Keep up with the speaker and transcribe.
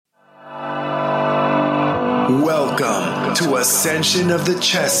Welcome to Ascension of the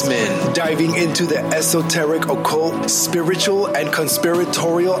Chessmen, diving into the esoteric, occult, spiritual, and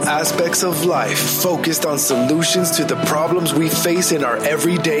conspiratorial aspects of life, focused on solutions to the problems we face in our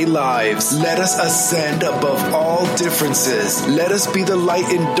everyday lives. Let us ascend above all differences. Let us be the light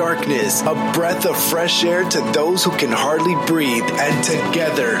in darkness, a breath of fresh air to those who can hardly breathe, and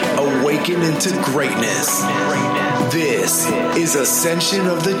together awaken into greatness. This is Ascension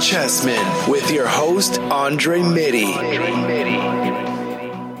of the Chessmen with your host, Andre Mitty.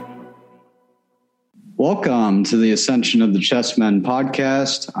 Welcome to the Ascension of the Chessmen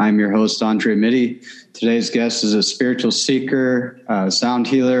podcast. I'm your host, Andre Mitty. Today's guest is a spiritual seeker, sound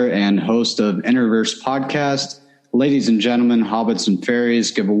healer, and host of Innerverse podcast. Ladies and gentlemen, hobbits and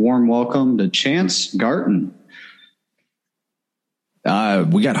fairies, give a warm welcome to Chance Garton. We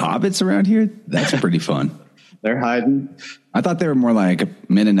got hobbits around here? That's pretty fun. They're hiding. I thought they were more like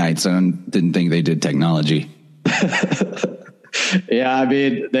Mennonites. I didn't think they did technology. Yeah, I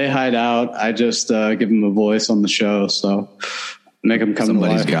mean, they hide out. I just give them a voice on the show, so make them come to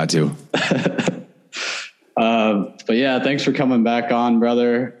life. Somebody's got to. But yeah, thanks for coming back on,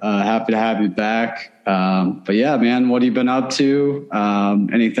 brother. Happy to have you back. But yeah, man, what have you been up to?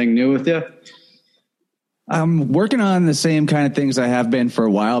 Anything new with you? I'm working on the same kind of things I have been for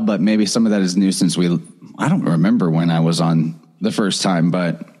a while, but maybe some of that is new since I don't remember when I was on the first time,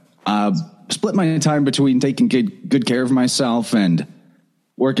 but split my time between taking good care of myself and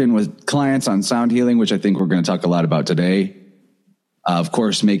working with clients on sound healing, which I think we're going to talk a lot about today. Of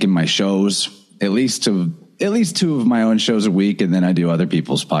course, making my shows, at least two of my own shows a week, and then I do other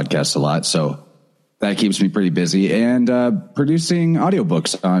people's podcasts a lot, so that keeps me pretty busy, and producing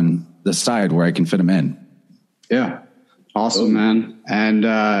audiobooks on the side where I can fit them in. Yeah. Awesome, man. And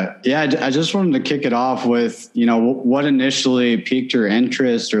I just wanted to kick it off with, what initially piqued your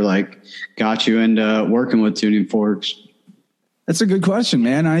interest or got you into working with tuning forks? That's a good question,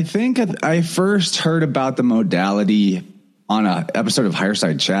 man. I think I first heard about the modality on an episode of Higher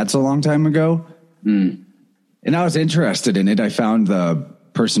Side Chats a long time ago. And I was interested in it. I found the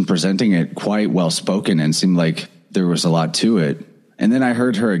person presenting it quite well spoken and seemed like there was a lot to it. And then I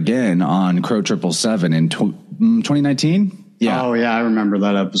heard her again on Crow 777 in 2019. Yeah. Oh, yeah. I remember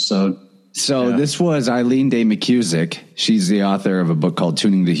that episode. So This was Eileen Day McCusick. She's the author of a book called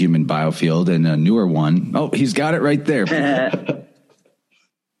Tuning the Human Biofield and a newer one. Oh, he's got it right there.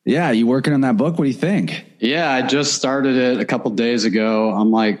 Yeah. You working on that book? What do you think? Yeah. I just started it a couple days ago. I'm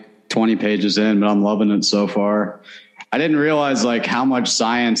like 20 pages in, but I'm loving it so far. I didn't realize how much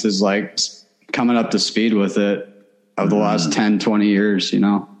science is coming up to speed with it of the last 10, 20 years,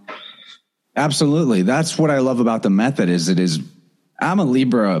 Absolutely. That's what I love about the method I'm a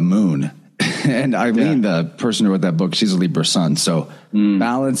Libra moon and Eileen, the person who wrote that book, she's a Libra sun. So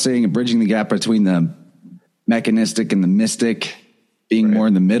balancing and bridging the gap between the mechanistic and the mystic, being more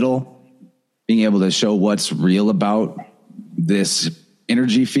in the middle, being able to show what's real about this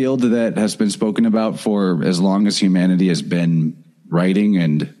energy field that has been spoken about for as long as humanity has been writing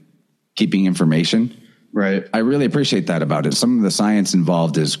and keeping information. Right. I really appreciate that about it. Some of the science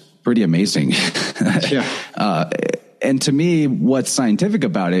involved is pretty amazing. And to me, what's scientific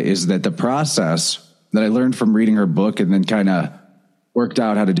about it is that the process that I learned from reading her book and then kind of worked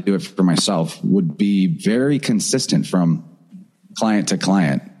out how to do it for myself would be very consistent from client to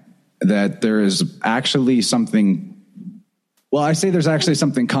client. That there is actually something, there's actually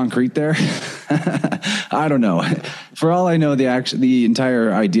something concrete there. I don't know. For all I know, the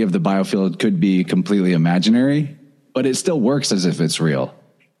entire idea of the biofield could be completely imaginary, but it still works as if it's real.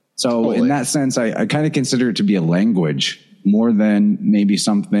 So in that sense, I kind of consider it to be a language more than maybe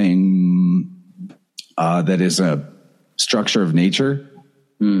something that is a structure of nature.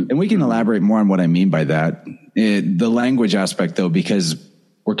 And we can elaborate more on what I mean by that. The language aspect, though, because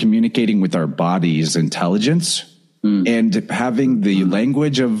we're communicating with our body's intelligence and having the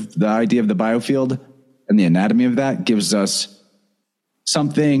language of the idea of the biofield and the anatomy of that gives us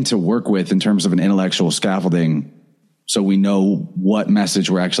something to work with in terms of an intellectual scaffolding. So we know what message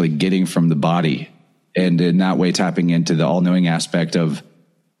we're actually getting from the body. And in that way, tapping into the all-knowing aspect of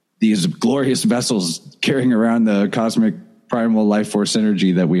these glorious vessels carrying around the cosmic primal life force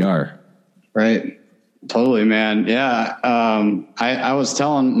energy that we are. Right. Totally, man. Yeah. I was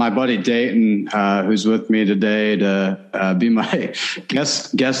telling my buddy Dayton, who's with me today to be my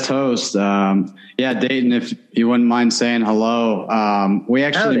guest host. Dayton, if you wouldn't mind saying hello. We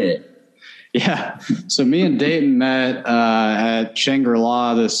actually... Yeah. So me and Dayton met at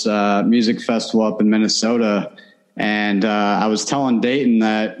Shangri-La, this music festival up in Minnesota. And I was telling Dayton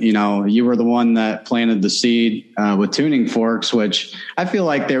that, you were the one that planted the seed with tuning forks, which I feel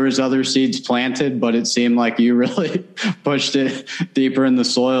like there was other seeds planted, but it seemed like you really pushed it deeper in the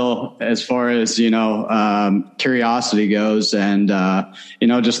soil as far as, curiosity goes. And,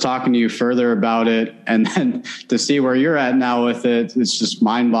 just talking to you further about it and then to see where you're at now with it, it's just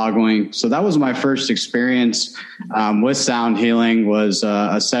mind boggling. So that was my first experience with sound healing, was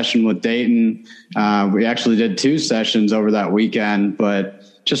a session with Dayton. We actually did 2 sessions over that weekend,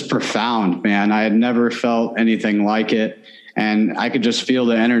 but just profound, man. I had never felt anything like it. And I could just feel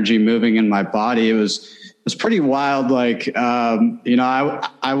the energy moving in my body. It was pretty wild. Like,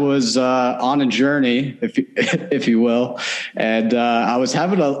 I was on a journey, if you will. And I was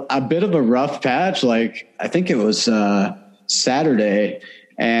having a bit of a rough patch. Like, I think it was Saturday.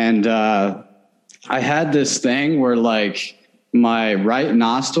 And I had this thing where, like, my right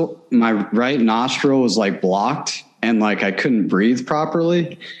nostril was like blocked, and like I couldn't breathe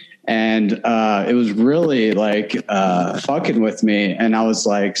properly. And it was really like fucking with me. And I was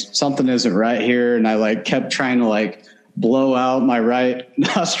like, something isn't right here. And I like kept trying to like blow out my right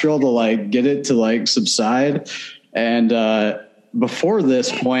nostril to like get it to like subside. And before this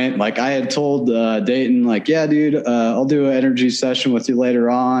point, like I had told Dayton, like, yeah, dude, I'll do an energy session with you later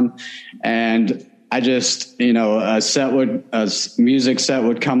on. And I just, a music set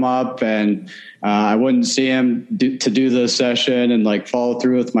would come up, and I wouldn't see him to do the session and like follow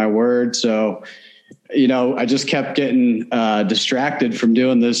through with my word. So, I just kept getting distracted from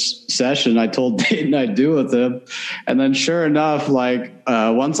doing this session I told Dayton I'd do with him. And then sure enough, like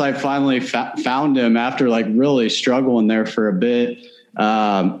once I finally found him after like really struggling there for a bit,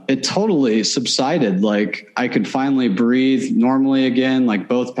 it totally subsided. Like I could finally breathe normally again. Like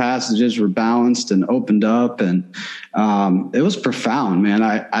both passages were balanced and opened up, and it was profound, man.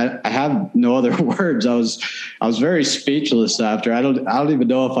 I have no other words. I was very speechless after. I don't even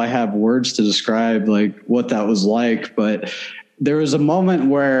know if I have words to describe like what that was like, but there was a moment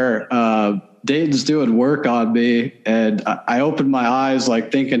where Dayton's doing work on me, and I opened my eyes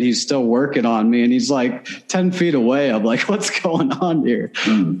like thinking he's still working on me, and he's like 10 feet away. I'm like, what's going on here?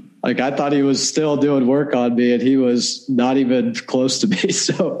 Mm. Like I thought he was still doing work on me, and he was not even close to me.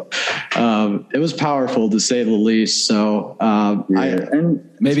 So it was powerful to say the least. So and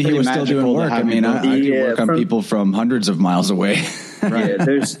maybe he was still doing work. I mean, I do work on people from hundreds of miles away. Right.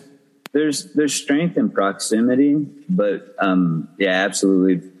 Yeah, there's strength in proximity, but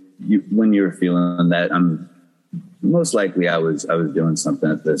absolutely. When you were feeling that, most likely I was doing something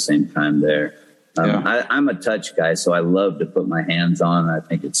at the same time there. I'm a touch guy, so I love to put my hands on. I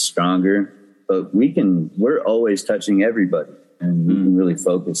think it's stronger, but we're always touching everybody, and we can really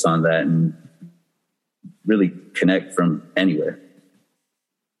focus on that and really connect from anywhere.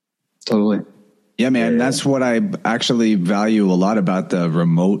 Totally. Yeah, man. Yeah. That's what I actually value a lot about the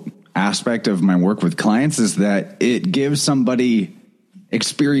remote aspect of my work with clients, is that it gives somebody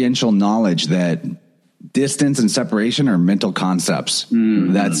experiential knowledge that distance and separation are mental concepts.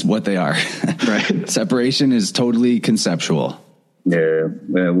 That's what they are. Right. Separation is totally conceptual. Yeah.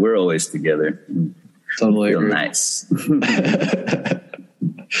 We're always together. Totally feel nice.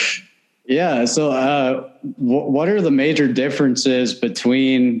 Yeah. So, what are the major differences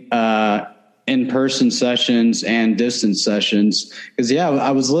between, in-person sessions and distance sessions? Because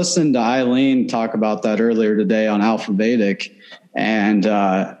I was listening to Eileen talk about that earlier today on Alpha Vedic. And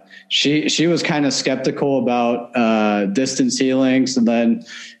she was kind of skeptical about distance healings. And then,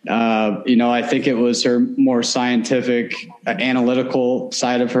 I think it was her more scientific, analytical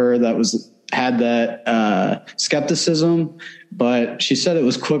side of her that had that skepticism. But she said it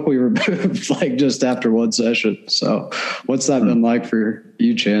was quickly removed, like just after one session. So what's that been like for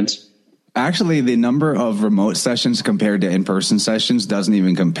you, Chance? Actually, the number of remote sessions compared to in-person sessions doesn't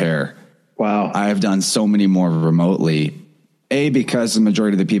even compare. Wow. I have done so many more remotely. A, because the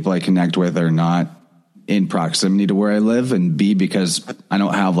majority of the people I connect with are not in proximity to where I live, and B, because I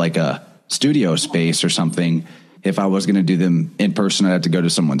don't have like a studio space or something. If I was going to do them in person, I'd have to go to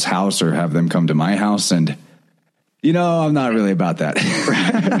someone's house or have them come to my house. And, I'm not really about that.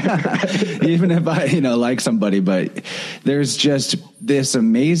 Even if I, like somebody, but there's just this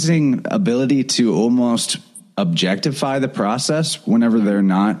amazing ability to almost objectify the process whenever they're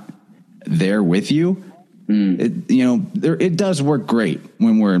not there with you. It does work great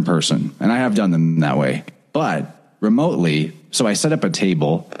when we're in person, and I have done them that way, but remotely. So I set up a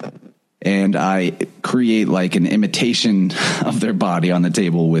table and I create like an imitation of their body on the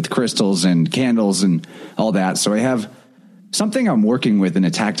table with crystals and candles and all that. So I have something I'm working with in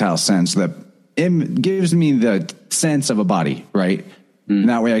a tactile sense that gives me the sense of a body, right? And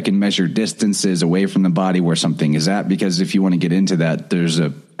that way I can measure distances away from the body where something is at. Because if you want to get into that, there's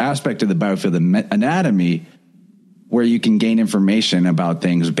a aspect of the biofield anatomy where you can gain information about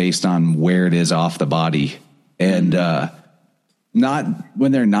things based on where it is off the body. And not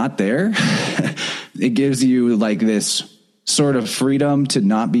when they're not there, it gives you like this sort of freedom to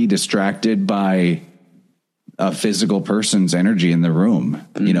not be distracted by a physical person's energy in the room.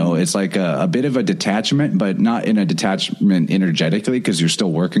 You know, it's like a bit of a detachment, but not in a detachment energetically, because you're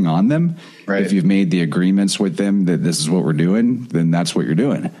still working on them. Right. If you've made the agreements with them that this is what we're doing, then that's what you're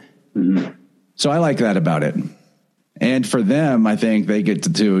doing. So I like that about it. And for them, I think they get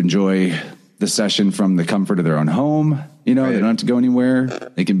to enjoy the session from the comfort of their own home. You know, they don't have to go anywhere.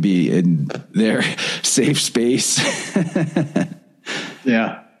 They can be in their safe space.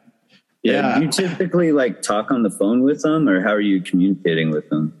 Yeah. Do you typically like talk on the phone with them, or how are you communicating with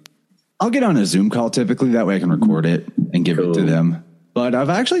them? I'll get on a Zoom call typically. That way I can record it and give it to them. But I've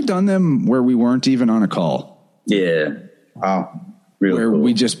actually done them where we weren't even on a call. Yeah. Wow. Real where cool.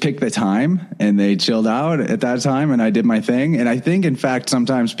 we just picked the time and they chilled out at that time and I did my thing. And I think, in fact,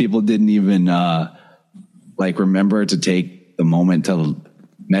 sometimes people didn't even like remember to take the moment to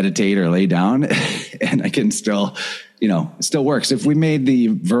meditate or lay down. And I can still, you know, it still works. If we made the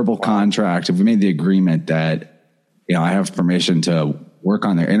verbal contract, if we made the agreement that, you know, I have permission to work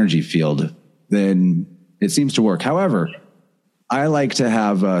on their energy field, then it seems to work. However, I like to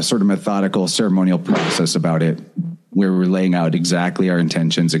have a sort of methodical ceremonial process about it, where we're laying out exactly our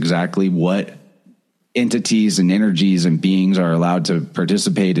intentions, exactly what entities and energies and beings are allowed to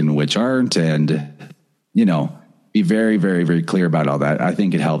participate and which aren't, and, you know, be very, very, very clear about all that. I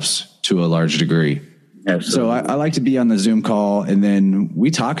think it helps to a large degree. Absolutely. So I like to be on the Zoom call, and then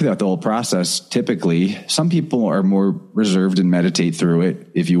we talk about the whole process. Typically, some people are more reserved and meditate through it,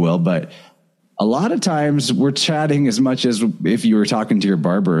 if you will, but a lot of times we're chatting as much as if you were talking to your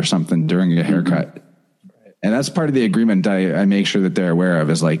barber or something during a haircut. And that's part of the agreement I make sure that they're aware of,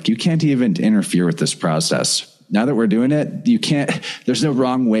 is like, you can't even interfere with this process. Now that we're doing it, you can't, there's no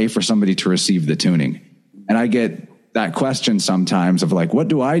wrong way for somebody to receive the tuning. And I get that question sometimes of like, what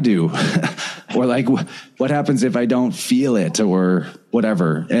do I do? Or like, what happens if I don't feel it or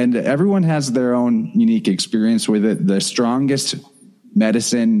whatever? And everyone has their own unique experience with it. The strongest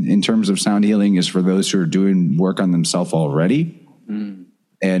medicine in terms of sound healing is for those who are doing work on themselves already.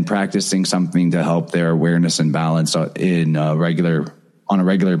 And practicing something to help their awareness and balance on a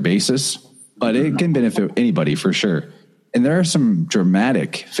regular basis. But it can benefit anybody for sure. And there are some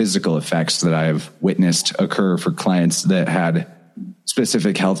dramatic physical effects that I've witnessed occur for clients that had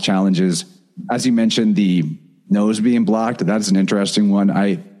specific health challenges. As you mentioned, the nose being blocked, that's an interesting one.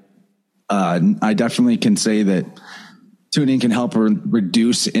 I definitely can say that tuning can help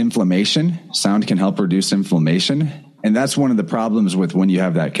reduce inflammation. Sound can help reduce inflammation. And that's one of the problems with when you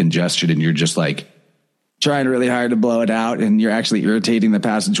have that congestion and you're just like trying really hard to blow it out, and you're actually irritating the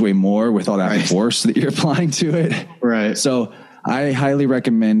passageway more with all that force that you're applying to it. Right. So I highly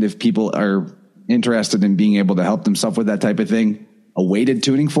recommend, if people are interested in being able to help themselves with that type of thing, a weighted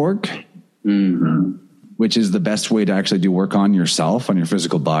tuning fork, which is the best way to actually do work on yourself, on your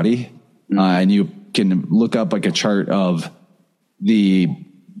physical body. And you can look up like a chart of the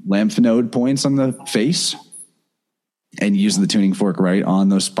lymph node points on the face and use the tuning fork right on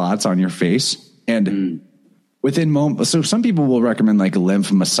those spots on your face. And within moments, so some people will recommend like a lymph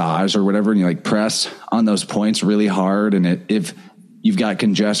massage or whatever, and you like press on those points really hard. And if you've got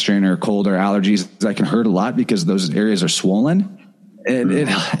congestion or cold or allergies, that can hurt a lot because those areas are swollen. And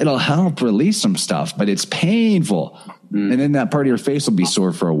it'll help release some stuff, but it's painful. And then that part of your face will be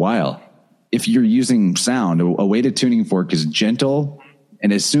sore for a while. If you're using sound, a weighted tuning fork is gentle.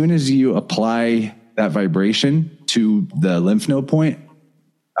 And as soon as you apply that vibration to the lymph node point,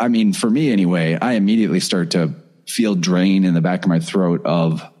 I mean, for me anyway, I immediately start to feel drain in the back of my throat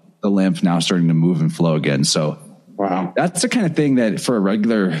of the lymph now starting to move and flow again. So wow, that's the kind of thing that for a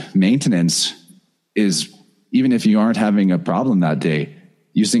regular maintenance is, even if you aren't having a problem that day,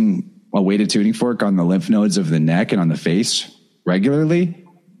 using a weighted tuning fork on the lymph nodes of the neck and on the face regularly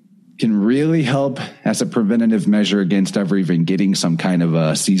can really help as a preventative measure against ever even getting some kind of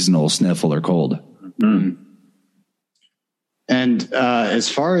a seasonal sniffle or cold. And as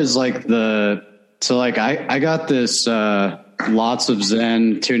far as like I got this Lots of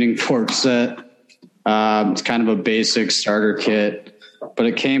Zen tuning fork set. It's kind of a basic starter kit, but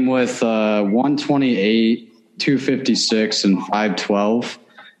it came with 128, 256, and 512.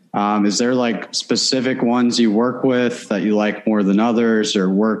 Is there like specific ones you work with that you like more than others, or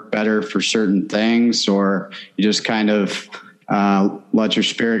work better for certain things, or you just kind of let your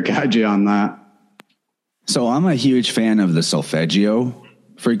spirit guide you on that? So I'm a huge fan of the solfeggio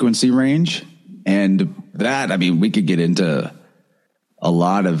frequency range. And that, I mean, we could get into a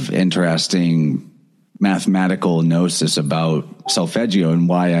lot of interesting mathematical gnosis about solfeggio and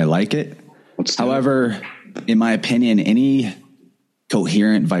why I like it. However, in my opinion, any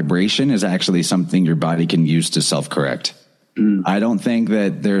coherent vibration is actually something your body can use to self-correct. I don't think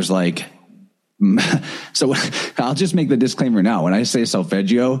that there's like, so I'll just make the disclaimer now. When I say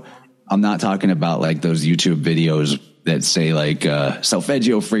solfeggio, I'm not talking about like those YouTube videos that say like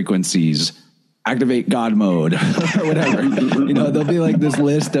solfeggio frequencies, activate God mode or whatever. You know, there'll be like this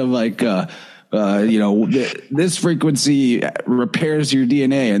list of like, this frequency repairs your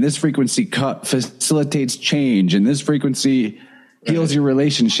DNA and this frequency facilitates change and this frequency heals your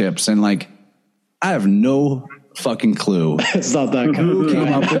relationships. And like, I have no fucking clue. It's not that who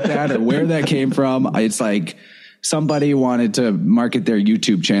came up with that or where that came from. It's like somebody wanted to market their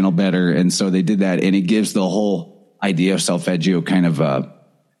YouTube channel better. And so they did that. And it gives the whole idea of solfeggio kind of a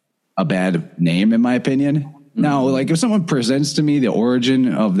bad name, in my opinion. Now, like if someone presents to me the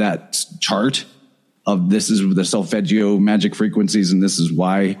origin of that chart of this is the solfeggio magic frequencies and this is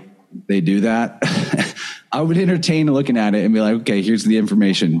why they do that, I would entertain looking at it and be like, okay, here's the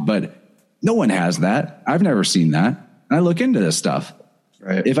information. But no one has that. I've never seen that. And I look into this stuff.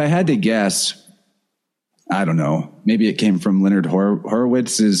 Right. If I had to guess, I don't know, maybe it came from Leonard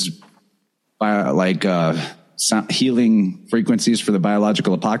Horowitz's healing frequencies for the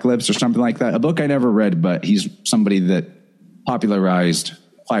biological apocalypse or something like that. A book I never read, but he's somebody that popularized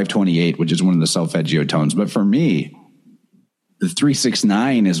 528, which is one of the solfeggio tones. But for me, the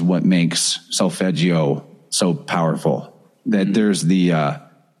 369 is what makes solfeggio so powerful. That there's the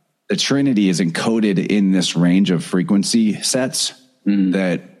Trinity is encoded in this range of frequency sets.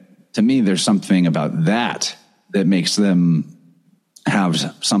 That to me, there's something about that makes them have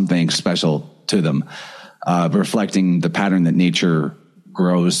something special to them. Reflecting the pattern that nature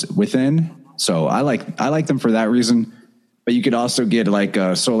grows within. So I like them for that reason. But you could also get like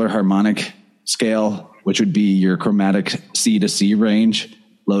a solar harmonic scale, which would be your chromatic C to C range,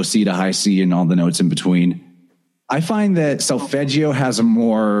 low C to high C, and all the notes in between. I find that solfeggio has a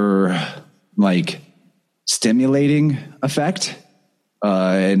more like stimulating effect,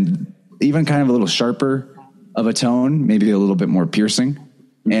 and even kind of a little sharper of a tone, maybe a little bit more piercing.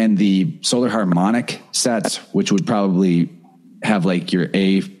 And the solar harmonic sets, which would probably have like your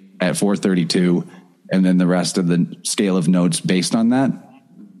A at 432 and then the rest of the scale of notes based on that,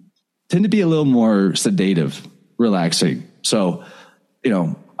 tend to be a little more sedative, relaxing. So,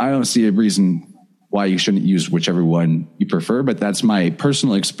 I don't see a reason why you shouldn't use whichever one you prefer, but that's my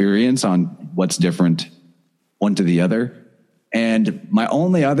personal experience on what's different one to the other. And my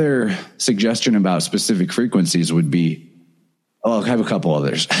only other suggestion about specific frequencies would be, I have a couple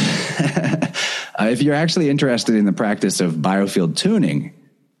others. If you're actually interested in the practice of biofield tuning,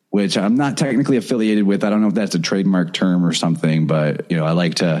 which I'm not technically affiliated with, I don't know if that's a trademark term or something, but I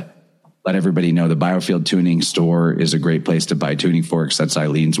like to let everybody know the Biofield Tuning Store is a great place to buy tuning forks. That's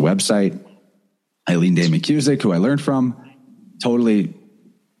Eileen's website. Eileen Day McCusick, who I learned from. Totally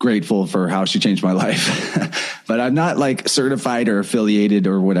grateful for how she changed my life. But I'm not like certified or affiliated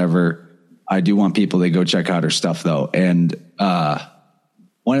or whatever. I do want people to go check out her stuff though. And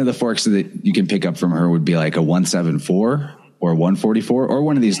one of the forks that you can pick up from her would be like a 174 or 144 or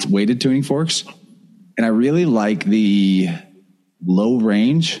one of these weighted tuning forks. And I really like the low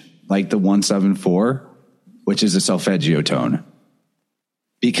range, like the 174, which is a solfeggio tone.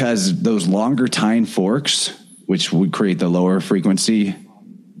 Because those longer tine forks, which would create the lower frequency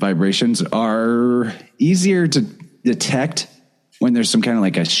vibrations, are easier to detect when there's some kind of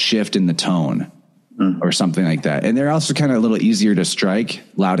like a shift in the tone or something like that. And they're also kind of a little easier to strike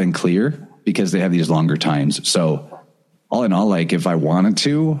loud and clear because they have these longer tines. So all in all, like if I wanted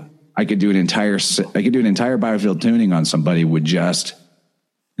to, I could do an entire biofield tuning on somebody with just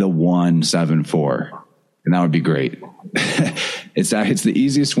the 174, and that would be great. It's the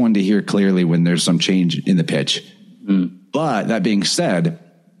easiest one to hear clearly when there's some change in the pitch. But that being said,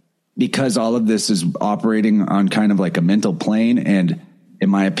 because all of this is operating on kind of like a mental plane, and in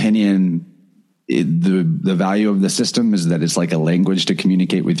my opinion, the value of the system is that it's like a language to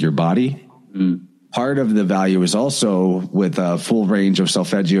communicate with your body. Part of the value is also with a full range of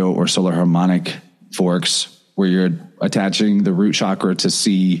solfeggio or solar harmonic forks, where you're attaching the root chakra to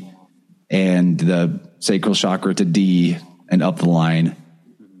C and the sacral chakra to D and up the line.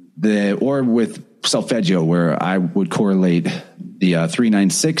 Or with solfeggio, where I would correlate the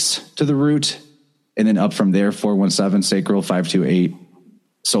 396 to the root, and then up from there, 417 sacral, 528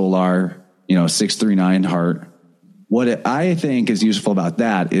 solar, 639 heart. What I think is useful about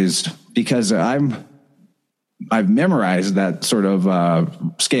that is because I'm I've memorized that sort of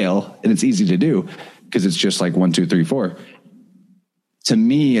scale, and it's easy to do because it's just like 1, 2, 3, 4. To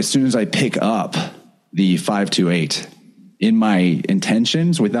me, as soon as I pick up the 5, 2, 8 in my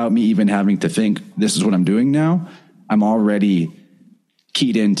intentions, without me even having to think this is what I'm doing now, I'm already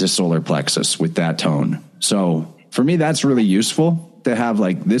keyed into solar plexus with that tone. So for me, that's really useful to have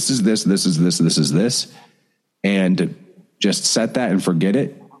like, this is this, this is this, this is this, and just set that and forget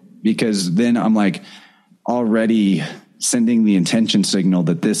it, because then I'm like already sending the intention signal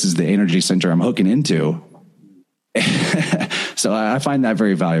that this is the energy center I'm hooking into. So I find that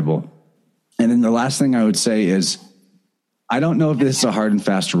very valuable. And then the last thing I would say is, I don't know if this is a hard and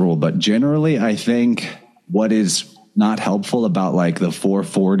fast rule, but generally I think what is not helpful about like the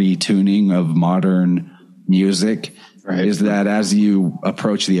 440 tuning of modern music is that as you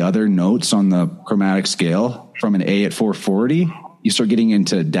approach the other notes on the chromatic scale from an A at 440, you start getting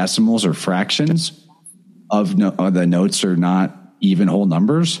into decimals or fractions of the notes are not even whole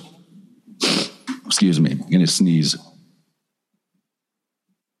numbers. Excuse me, I'm going to sneeze.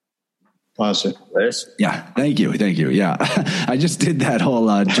 Awesome. Yeah, thank you. Yeah, I just did that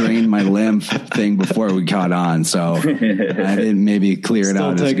whole drain my lymph thing before we caught on, so I didn't maybe clear it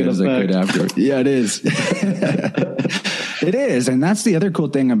out as good as I could after. Yeah, it is. It is, and that's the other cool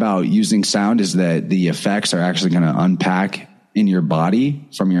thing about using sound is that the effects are actually going to unpack in your body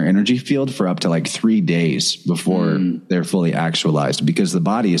from your energy field for up to like 3 days before they're fully actualized, because the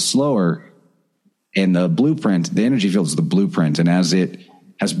body is slower, and the blueprint, the energy field is the blueprint, and as it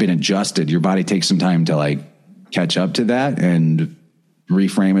has been adjusted, your body takes some time to like catch up to that and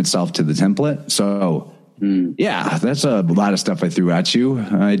reframe itself to the template. So yeah, that's a lot of stuff I threw at you.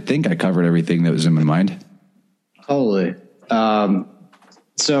 I think I covered everything that was in my mind. Totally.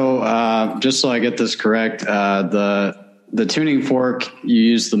 So just so I get this correct, the tuning fork you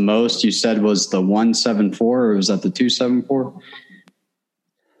used the most, you said was the 174, or was that the 274?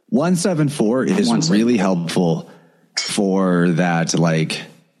 174 is really helpful for that like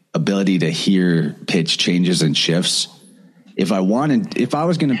ability to hear pitch changes and shifts. If I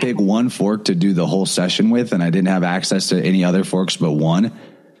was going to pick one fork to do the whole session with, and I didn't have access to any other forks but one,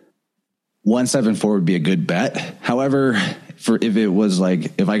 174 would be a good bet. However,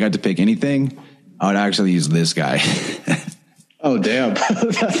 if I got to pick anything, I would actually use this guy. Oh, damn.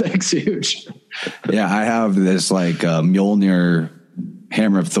 That thing's huge. Yeah, I have this like Mjolnir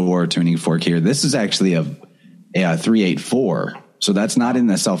Hammer of Thor tuning fork here. This is actually a 384. So that's not in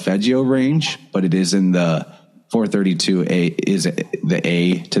the solfeggio range, but it is in the 432 A, is the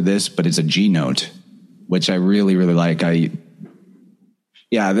A to this, but it's a G note, which I really, really like.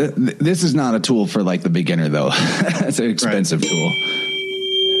 This is not a tool for like the beginner though. It's an expensive tool.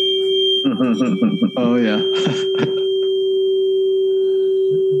 Oh yeah.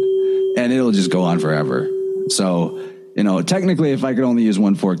 And it'll just go on forever. So, technically if I could only use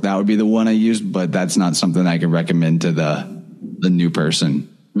one fork, that would be the one I used, but that's not something I can recommend to the new person.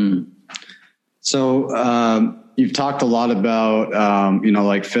 So, you've talked a lot about,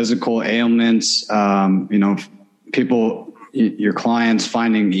 like physical ailments, people, your clients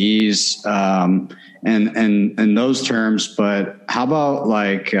finding ease, and those terms, but how about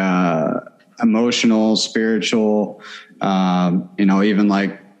like, emotional, spiritual, even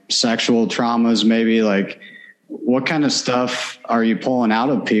like sexual traumas, maybe like, what kind of stuff are you pulling out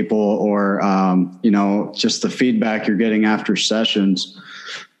of people, or, just the feedback you're getting after sessions?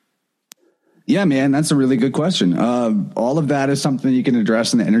 Yeah, man, that's a really good question. All of that is something you can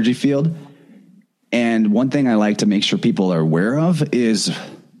address in the energy field. And one thing I like to make sure people are aware of is,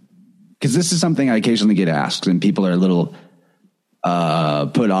 because this is something I occasionally get asked, and people are a little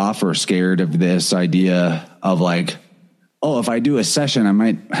put off or scared of this idea of like, oh, if I do a session, I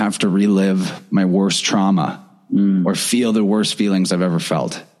might have to relive my worst trauma or feel the worst feelings I've ever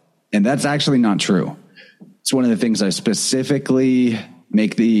felt. And that's actually not true. It's one of the things I specifically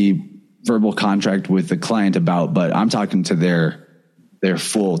make the verbal contract with the client about, but I'm talking to their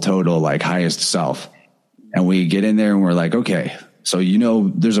full, total, like highest self. And we get in there and we're like, okay, so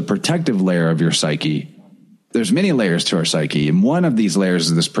there's a protective layer of your psyche. There's many layers to our psyche. And one of these layers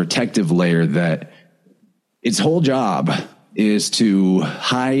is this protective layer that its whole job is to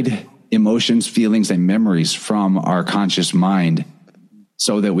hide emotions, feelings, and memories from our conscious mind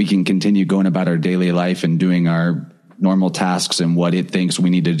so that we can continue going about our daily life and doing our normal tasks and what it thinks we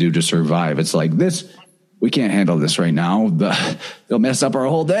need to do to survive. It's like this, we can't handle this right now. They'll mess up our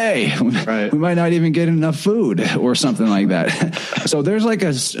whole day. Right. We might not even get enough food or something like that. So there's like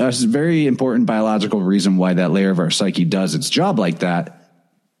a very important biological reason why that layer of our psyche does its job like that.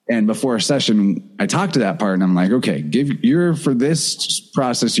 And before a session, I talk to that part and I'm like, okay, for this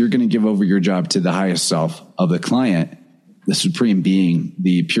process, you're going to give over your job to the highest self of the client, the supreme being,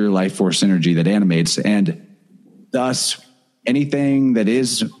 the pure life force energy that animates. And thus, anything that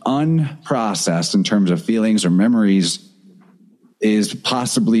is unprocessed in terms of feelings or memories is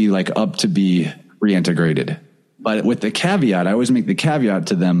possibly like up to be reintegrated. But with the caveat, I always make the caveat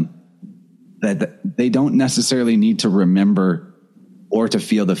to them that they don't necessarily need to remember or to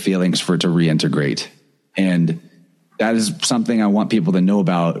feel the feelings for it to reintegrate. And that is something I want people to know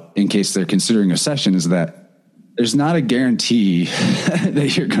about in case they're considering a session, is that there's not a guarantee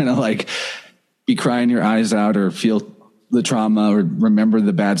that you're going to like be crying your eyes out or feel the trauma or remember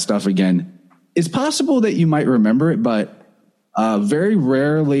the bad stuff again. It's possible that you might remember it, but very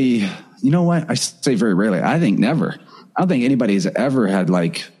rarely, you know what? I say very rarely. I think never. I don't think anybody's ever had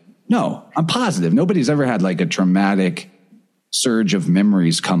no, I'm positive. Nobody's ever had like a traumatic surge of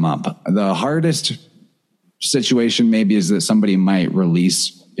memories come up. The hardest situation maybe is that somebody might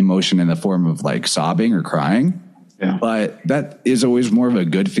release emotion in the form of like sobbing or crying. Yeah. But that is always more of a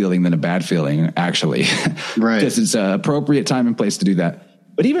good feeling than a bad feeling, actually. Right. Because it's an appropriate time and place to do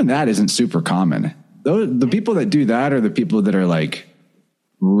that. But even that isn't super common. The people that do that are the people that are like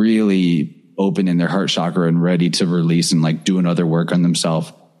really open in their heart chakra and ready to release and like doing other work on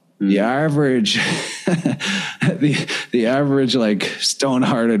themselves. The average, the average like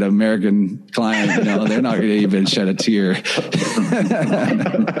stone-hearted American client, they're not going to even shed a tear.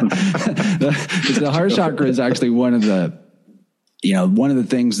 The heart chakra is actually one of the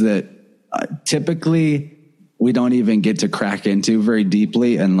things that typically we don't even get to crack into very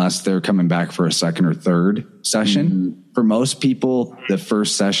deeply unless they're coming back for a second or third session. Mm-hmm. For most people, the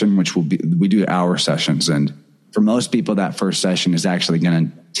first session, which we do hour sessions, and for most people, that first session is actually going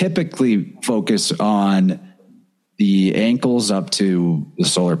to typically focus on the ankles up to the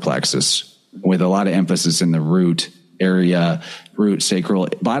solar plexus, with a lot of emphasis in the root area, root, sacral,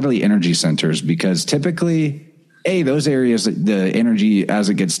 bodily energy centers, because typically, those areas, the energy as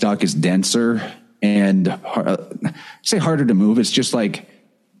it gets stuck is denser and say harder to move. It's just like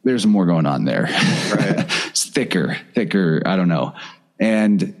there's more going on there. Right. It's thicker, I don't know.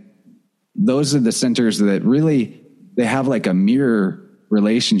 And those are the centers that really, they have like a mirror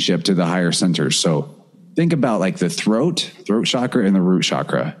relationship to the higher centers. So think about like the throat chakra and the root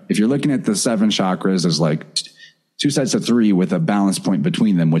chakra. If you're looking at the 7 chakras as like 2 sets of 3 with a balance point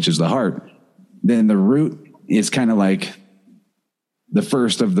between them, which is the heart, then the root is kind of like the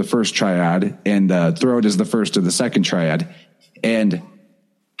first of the first triad, and the throat is the first of the second triad. And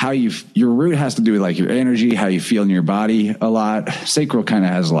your root has to do with like your energy, how you feel in your body a lot. Sacral kind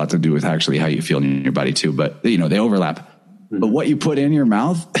of has a lot to do with actually how you feel in your body too, but they overlap. Mm-hmm. But what you put in your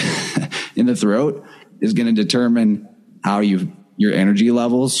mouth in the throat is going to determine how your energy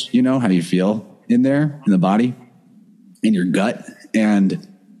levels, how you feel in there, in the body, in your gut, and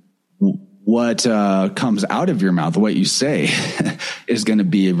what comes out of your mouth, what you say is going to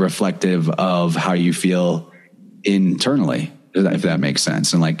be reflective of how you feel internally, if that makes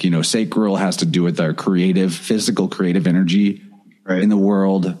sense. And like, sacral has to do with our physical creative energy in the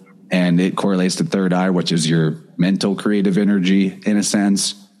world. And it correlates to third eye, which is your mental creative energy in a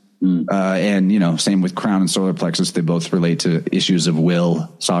sense. And, same with crown and solar plexus. They both relate to issues of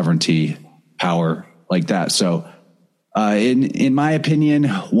will, sovereignty, power, like that. So, in my opinion,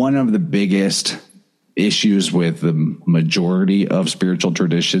 one of the biggest issues with the majority of spiritual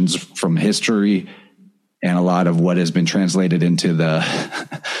traditions from history, and a lot of what has been translated into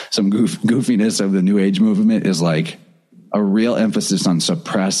some goofiness of the New Age movement, is like a real emphasis on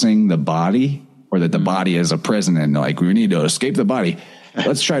suppressing the body, or that the body is a prison and like we need to escape the body.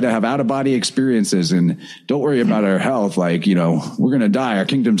 Let's try to have out of body experiences and don't worry about our health. Like, we're going to die. Our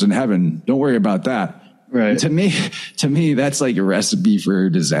kingdom's in heaven. Don't worry about that. Right. To me, that's like a recipe for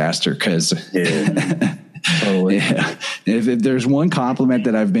disaster. Cause totally. If there's one compliment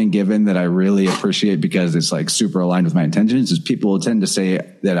that I've been given that I really appreciate because it's like super aligned with my intentions, is people tend to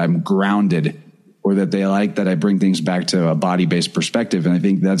say that I'm grounded, or that they like that I bring things back to a body-based perspective. And I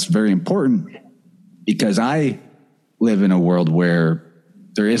think that's very important because I live in a world where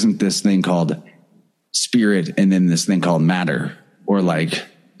there isn't this thing called spirit and then this thing called matter, or like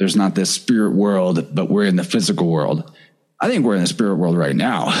there's not this spirit world, but we're in the physical world. I think we're in the spirit world right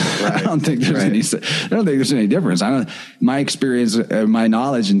now. Right. I don't think there's any difference. My experience, my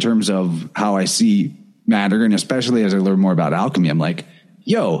knowledge in terms of how I see matter, and especially as I learn more about alchemy, I'm like,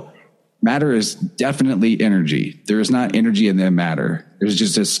 matter is definitely energy. There is not energy in the matter. There's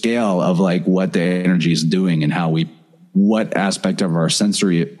just a scale of like what the energy is doing and what aspect of our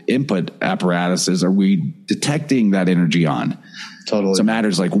sensory input apparatuses are we detecting that energy on. Totally. So matter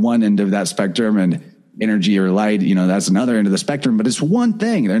is like one end of that spectrum, and energy or light, that's another end of the spectrum, but it's one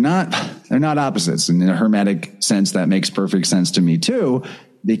thing. They're not They're not opposites. In a Hermetic sense, that makes perfect sense to me too,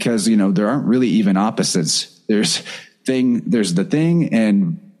 because, you know, there aren't really even opposites. There's the thing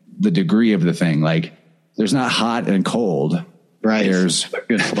and the degree of the thing. Like there's not hot and cold. Right. There's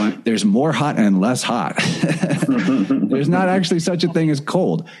good point. There's more hot and less hot. There's not actually such a thing as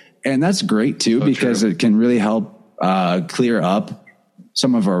cold. And that's great too, because it can really help clear up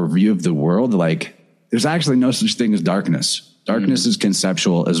some of our view of the world. Like there's actually no such thing as darkness. Darkness is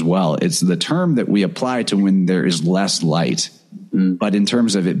conceptual as well. It's the term that we apply to when there is less light. But in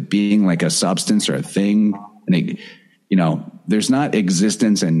terms of it being like a substance or a thing, and it, you know, there's not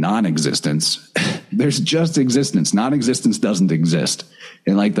existence and non-existence. There's just existence. Non-existence doesn't exist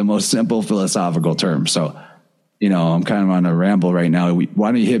in like the most simple philosophical terms. So, you know, I'm kind of on a ramble right now.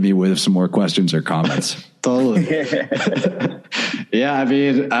 Why don't you hit me with some more questions or comments? Totally. Yeah, I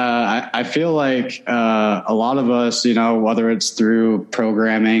mean, I feel like a lot of us, you know, whether it's through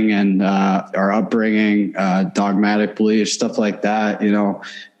programming and our upbringing, dogmatic beliefs, stuff like that, you know,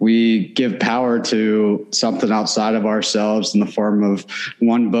 we give power to something outside of ourselves in the form of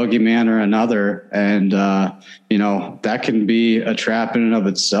one boogeyman or another. And, you know, that can be a trap in and of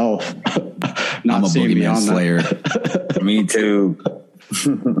itself. Not I'm a boogeyman slayer. Me too.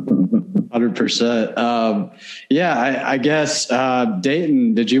 100%. Yeah, I guess,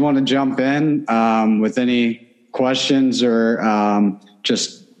 Dayton, did you want to jump in with any questions or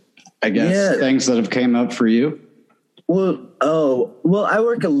just, I guess, things that have came up for you? Well, I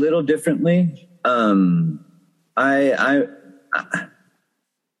work a little differently. But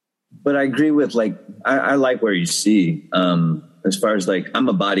I agree with like, I like where you see, as far as like, I'm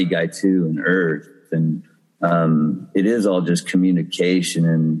a body guy too, and earth, and it is all just communication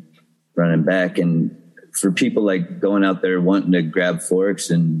and running back. And for people like going out there wanting to grab forks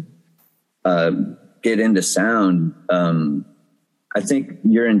and get into sound, I think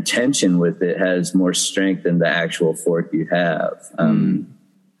your intention with it has more strength than the actual fork you have.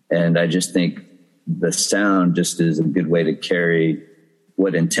 And I just think the sound just is a good way to carry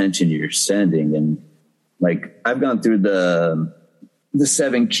what intention you're sending. And like, I've gone through the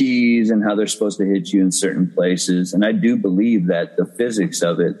 7 keys and how they're supposed to hit you in certain places. And I do believe that the physics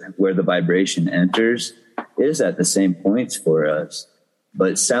of it, where the vibration enters, is at the same points for us.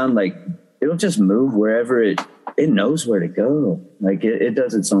 But sound, like, it'll just move wherever it knows where to go. Like it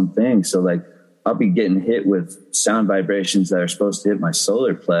does its own thing. So like I'll be getting hit with sound vibrations that are supposed to hit my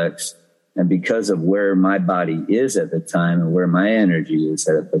solar plex. And because of where my body is at the time and where my energy is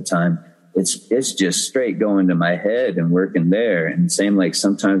at the time, it's just straight going to my head and working there. And same, like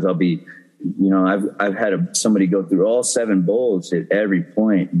sometimes I'll be, you know, I've had somebody go through all 7 bowls at every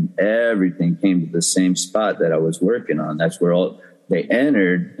point, and everything came to the same spot that I was working on. That's where they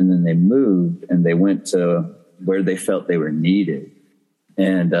entered, and then they moved and they went to where they felt they were needed.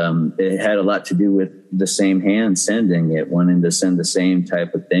 And it had a lot to do with the same hand sending it, wanting to send the same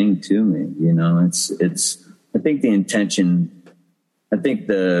type of thing to me. You know, it's, I think the intention, I think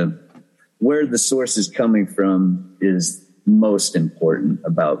where the source is coming from is most important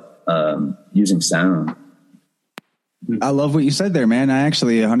about using sound. I love what you said there, man. I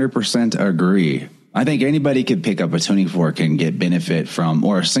actually 100% agree. I think anybody could pick up a tuning fork and get benefit from,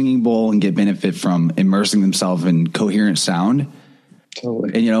 or a singing bowl and get benefit from immersing themselves in coherent sound.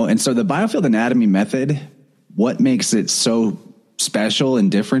 Totally. And, you know, and so the biofield anatomy method, what makes it so special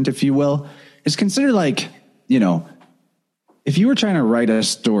and different, if you will, is considered like, you know, if you were trying to write a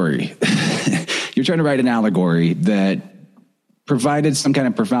story, you're trying to write an allegory that provided some kind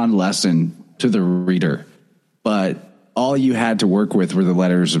of profound lesson to the reader, but all you had to work with were the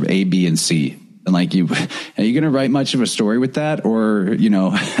letters of A, B, and C. And like, are you going to write much of a story with that? Or, you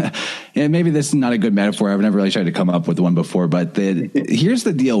know, and maybe this is not a good metaphor. I've never really tried to come up with one before, but here's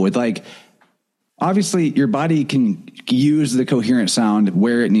the deal with, like, obviously your body can use the coherent sound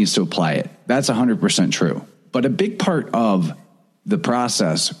where it needs to apply it. That's 100% true. But a big part of the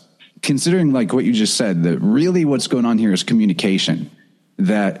process, considering like what you just said, that really what's going on here is communication,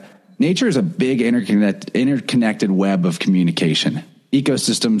 that nature is a big interconnected web of communication.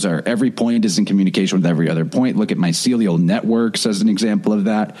 Ecosystems are, every point is in communication with every other point. Look at mycelial networks as an example of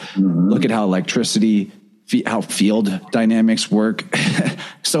that. Mm-hmm. Look at how electricity, how field dynamics work.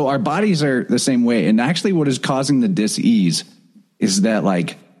 So our bodies are the same way. And actually what is causing the dis-ease is that,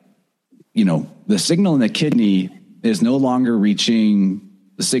 like, you know, the signal in the kidney is no longer reaching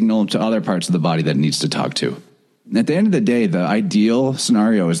the signal to other parts of the body that it needs to talk to. And at the end of the day, the ideal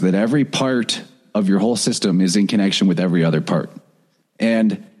scenario is that every part of your whole system is in connection with every other part.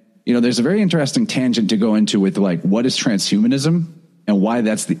 And, you know, there's a very interesting tangent to go into with, like, what is transhumanism and why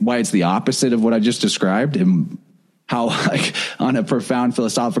it's the opposite of what I just described, and how, like, on a profound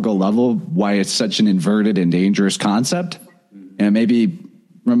philosophical level, why it's such an inverted and dangerous concept. And maybe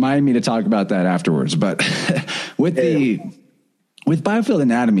remind me to talk about that afterwards. But with biofield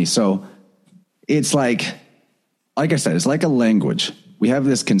anatomy, so it's like I said, it's like a language. We have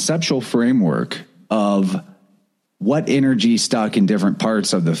this conceptual framework of what energy stuck in different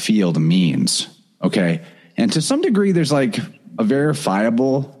parts of the field means. Okay. And to some degree, there's like a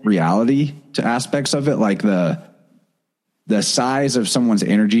verifiable reality to aspects of it, like the size of someone's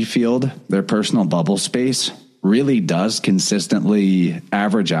energy field, their personal bubble space, really does consistently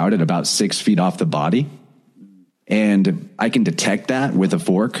average out at about 6 feet off the body. And I can detect that with a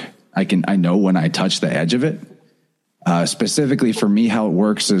fork. I know when I touch the edge of it. Specifically for me, how it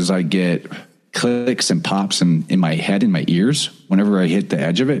works is I get clicks and pops in my head, in my ears. Whenever I hit the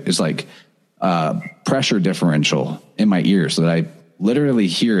edge of it, it's like pressure differential in my ears that I literally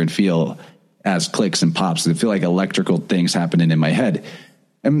hear and feel as clicks and pops. They feel like electrical things happening in my head.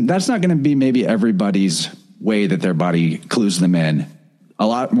 And that's not going to be maybe everybody's way that their body clues them in. A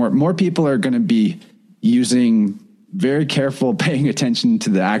lot more people are going to be using very careful, paying attention to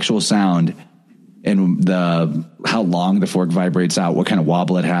the actual sound and how long the fork vibrates out, what kind of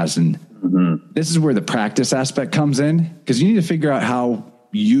wobble it has. And this is where the practice aspect comes in, because you need to figure out how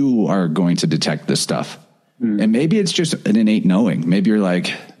you are going to detect this stuff. And maybe it's just an innate knowing. Maybe you're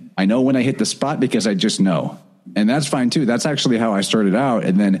like, I know when I hit the spot because I just know. And that's fine too. That's actually how I started out.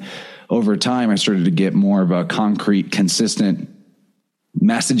 And then over time, I started to get more of a concrete, consistent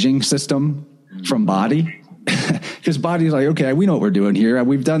messaging system from body. Because body's like, okay, we know what we're doing here.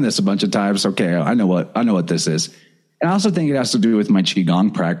 We've done this a bunch of times. Okay, I know what this is. And I also think it has to do with my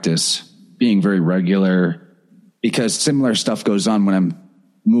Qigong practice being very regular, because similar stuff goes on when I'm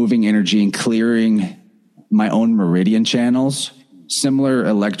moving energy and clearing my own meridian channels. Similar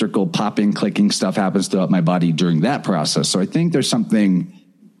electrical popping, clicking stuff happens throughout my body during that process. So I think there's something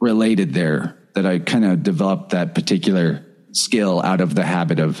related there, that I kind of developed that particular skill out of the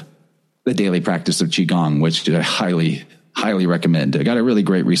habit of the daily practice of Qigong, which I highly, highly recommend. I got a really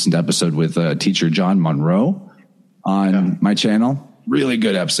great recent episode with teacher John Monroe on my channel. Really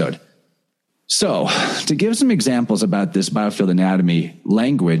good episode. So to give some examples about this biofield anatomy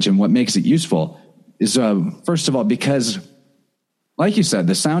language and what makes it useful is, first of all, because like you said,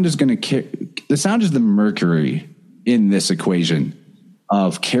 the sound is the mercury in this equation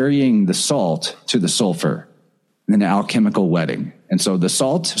of carrying the salt to the sulfur in an alchemical wedding. And so the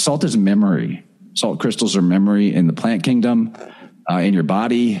salt is memory. Salt crystals are memory in the plant kingdom, in your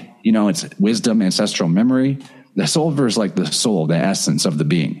body. You know, it's wisdom, ancestral memory. The sulfur is like the soul, the essence of the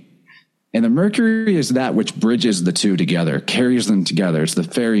being. And the mercury is that which bridges the two together, carries them together. It's the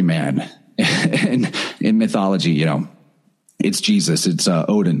ferryman in mythology, you know. It's Jesus, it's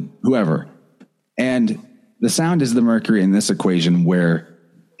Odin, whoever. And the sound is the mercury in this equation, where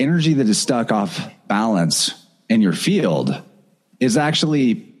energy that is stuck off balance in your field is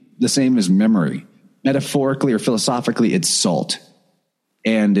actually the same as memory. Metaphorically or philosophically, it's salt.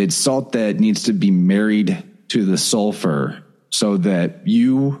 And it's salt that needs to be married to the sulfur so that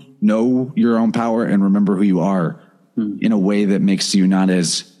you know your own power and remember who you are in a way that makes you not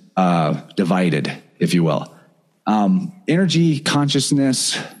as divided, if you will. Energy,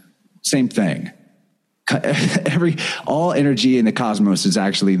 consciousness, same thing. All energy in the cosmos is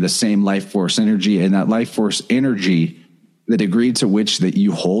actually the same life force energy, and that life force energy, the degree to which that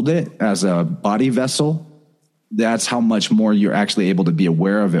you hold it as a body vessel, that's how much more you're actually able to be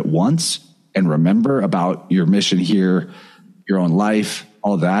aware of it once and remember about your mission here, your own life,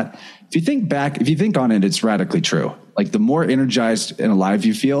 all of that. If you think on it, it's radically true. Like the more energized and alive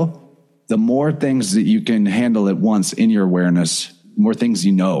you feel, the more things that you can handle at once in your awareness, the more things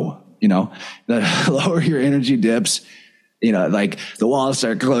you know, the lower your energy dips, like the walls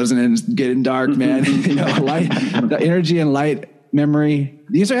start closing and getting dark, man. Light, the energy and light memory,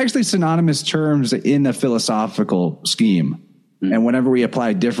 these are actually synonymous terms in the philosophical scheme. And whenever we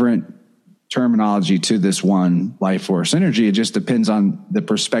apply different terminology to this one life force energy, it just depends on the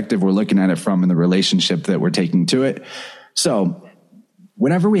perspective we're looking at it from and the relationship that we're taking to it. So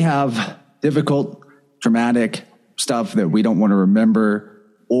whenever we have difficult, traumatic stuff that we don't want to remember,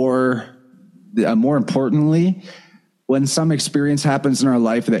 or more importantly, when some experience happens in our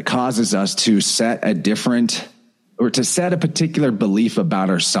life that causes us to set a particular belief about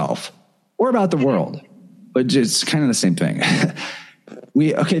ourselves or about the world, but it's kind of the same thing.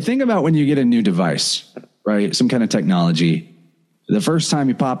 Think about when you get a new device, right? Some kind of technology. The first time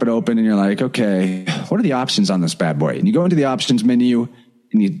you pop it open and you're like, okay, what are the options on this bad boy? And you go into the options menu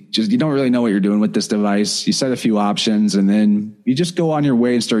and you don't really know what you're doing with this device. You set a few options and then you just go on your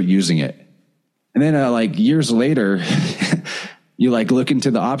way and start using it. And then like years later, you like look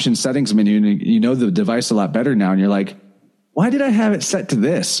into the option settings menu and you know the device a lot better now. And you're like, why did I have it set to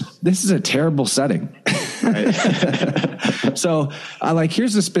this? This is a terrible setting. So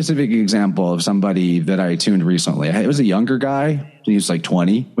here's a specific example of somebody that I tuned recently. It was a younger guy. He was like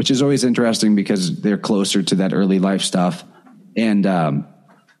 20, which is always interesting because they're closer to that early life stuff. And,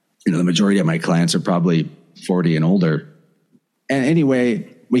 the majority of my clients are probably 40 and older. And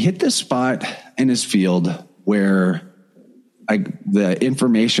anyway, we hit this spot in his field where the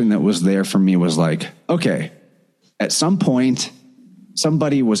information that was there for me was like, okay, at some point,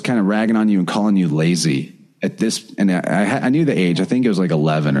 somebody was kind of ragging on you and calling you lazy at this. And I knew the age. I think it was like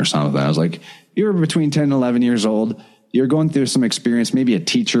 11 or something. I was like, you were between 10 and 11 years old. You're going through some experience. Maybe a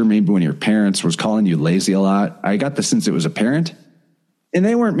teacher, maybe one of your parents was calling you lazy a lot. I got the sense it was a parent. And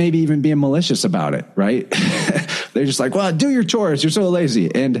they weren't maybe even being malicious about it, right? They're just like, well, do your chores. You're so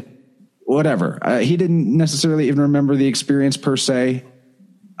lazy. And whatever. He didn't necessarily even remember the experience per se.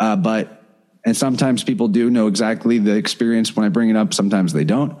 And sometimes people do know exactly the experience when I bring it up. Sometimes they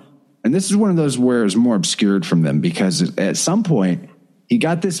don't. And this is one of those where it's more obscured from them because at some point he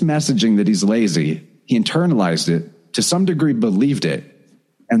got this messaging that he's lazy. He internalized it, to some degree believed it.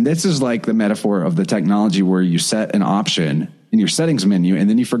 And this is like the metaphor of the technology where you set an option in your settings menu and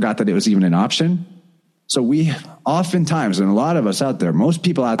then you forgot that it was even an option. So we oftentimes, and a lot of us out there, most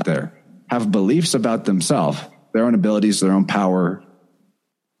people out there have beliefs about themselves, their own abilities, their own power,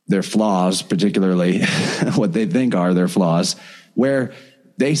 their flaws, particularly what they think are their flaws, where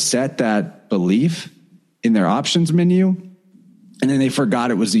they set that belief in their options menu and then they forgot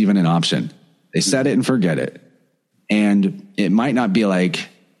it was even an option. They set it and forget it. And it might not be like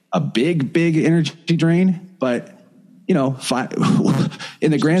a big energy drain, but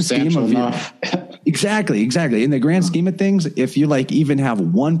in the grand scheme of exactly. In the grand scheme of things, if you like even have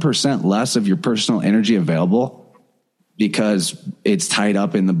 1% less of your personal energy available because it's tied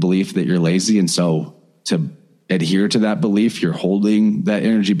up in the belief that you're lazy. And so to adhere to that belief, you're holding that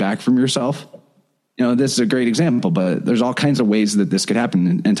energy back from yourself. This is a great example, but there's all kinds of ways that this could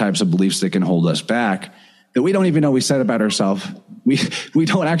happen and types of beliefs that can hold us back that we don't even know we said about ourselves. We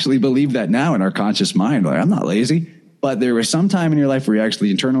don't actually believe that now in our conscious mind. Like, I'm not lazy. But there was some time in your life where you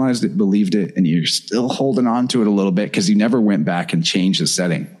actually internalized it, believed it, and you're still holding on to it a little bit because you never went back and changed the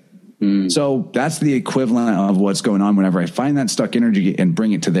setting. So that's the equivalent of what's going on whenever I find that stuck energy and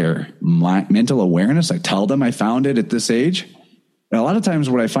bring it to their mental awareness. I tell them I found it at this age. And a lot of times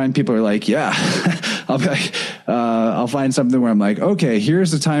what I find people are like, yeah, I'll be like, I'll find something where I'm like, okay,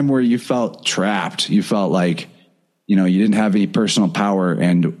 here's the time where you felt trapped. You felt like, you didn't have any personal power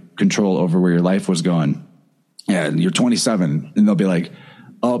and control over where your life was going. Yeah, you're 27, and they'll be like,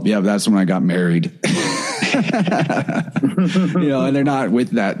 "Oh, yeah, that's when I got married." And they're not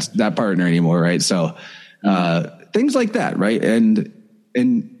with that partner anymore, right? So things like that, right? And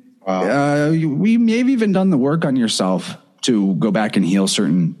wow. We may have even done the work on yourself to go back and heal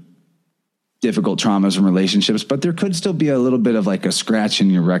certain difficult traumas and relationships, but there could still be a little bit of like a scratch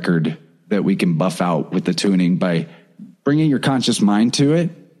in your record that we can buff out with the tuning by bringing your conscious mind to it.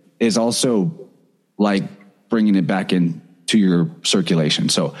 Is also like bringing it back into your circulation.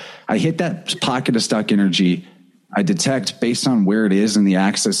 So I hit that pocket of stuck energy. I detect based on where it is in the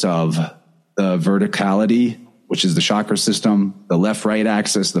axis of the verticality, which is the chakra system, the left-right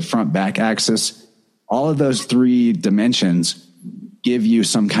axis, the front-back axis. All of those three dimensions give you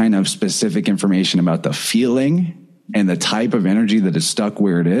some kind of specific information about the feeling and the type of energy that is stuck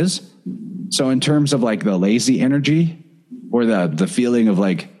where it is. So in terms of like the lazy energy or the feeling of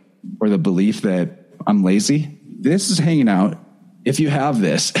like, or the belief that I'm lazy, this is hanging out. If you have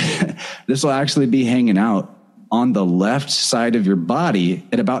this, this will actually be hanging out on the left side of your body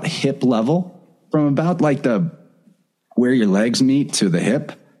at about hip level, from about like where your legs meet to the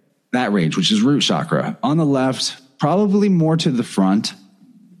hip, that range, which is root chakra. On the left, probably more to the front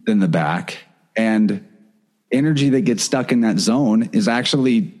than the back. And energy that gets stuck in that zone is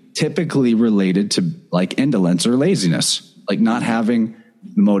actually typically related to like indolence or laziness, like not having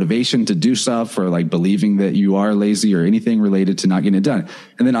the motivation to do stuff or like believing that you are lazy or anything related to not getting it done.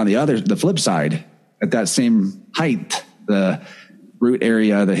 And then on the flip side, at that same height, the root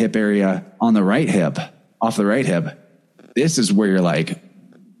area, the hip area on the right hip, off the right hip, this is where you're like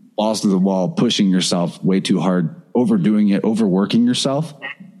balls to the wall, pushing yourself way too hard, overdoing it, overworking yourself.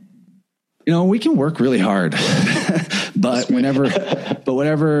 We can work really hard, but whenever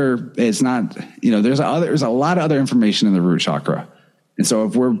it's not, there's a lot of other information in the root chakra. And so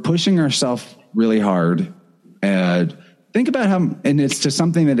if we're pushing ourselves really hard, think about and it's to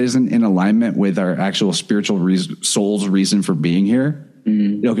something that isn't in alignment with our actual spiritual soul's reason for being here,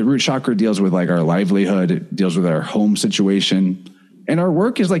 You know, root chakra deals with like our livelihood. It deals with our home situation. And our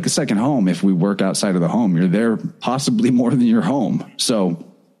work is like a second home. If we work outside of the home, you're there possibly more than your home. So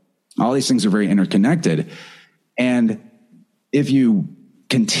all these things are very interconnected. And if you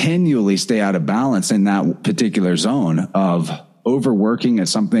continually stay out of balance in that particular zone of overworking at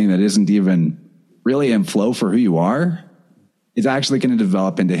something that isn't even really in flow for who you are, it's actually going to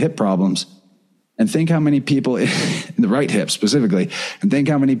develop into hip problems. And think how many people in the right hip specifically, and think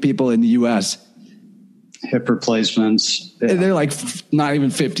how many people in the US hip replacements. Yeah. They're like not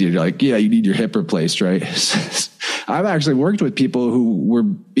even 50. You're like, yeah, you need your hip replaced, right? I've actually worked with people who were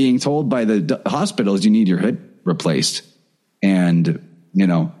being told by the hospitals, you need your hip replaced. And, you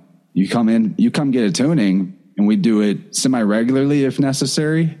know, you come get a tuning and we do it semi-regularly if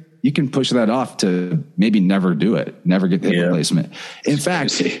necessary. You can push that off to maybe never do it, never get the hip replacement. In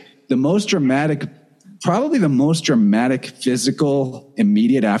fact, probably the most dramatic physical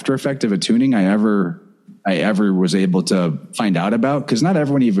immediate after effect of a tuning I ever was able to find out about, because not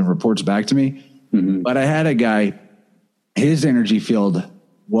everyone even reports back to me. Mm-hmm. But I had a guy, his energy field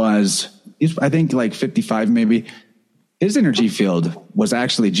was, I think like 55 maybe. His energy field was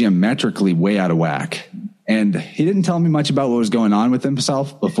actually geometrically way out of whack. And he didn't tell me much about what was going on with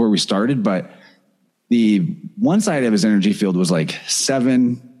himself before we started, but the one side of his energy field was like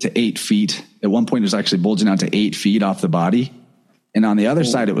 7 to 8 feet. At one point, it was actually bulging out to 8 feet off the body. And on the other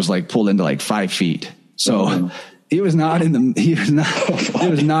side, it was like pulled into like 5 feet. So he was not in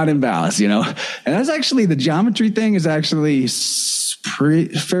balance, you know. And that's actually, the geometry thing is actually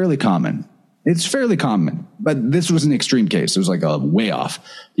fairly common. It's fairly common, but this was an extreme case. It was like a way off.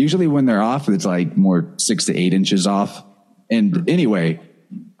 Usually when they're off, it's like more 6 to 8 inches off. And anyway,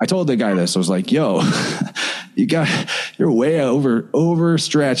 I told the guy this. I was like, yo, you're way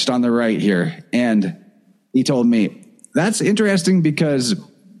overstretched on the right here. And he told me, that's interesting because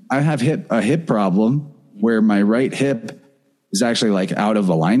I have a hip problem where my right hip is actually like out of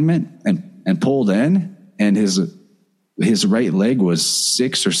alignment and pulled in, and his right leg was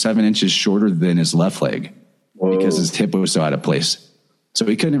 6 or 7 inches shorter than his left leg. Whoa. Because his hip was so out of place. So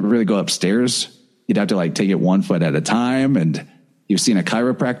he couldn't really go upstairs. He'd have to like take it 1 foot at a time. And he was seeing a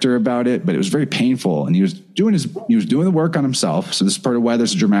chiropractor about it, but it was very painful. And he was doing the work on himself. So this is part of why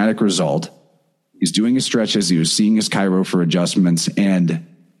there's a dramatic result. He's doing his stretches. He was seeing his chiro for adjustments. And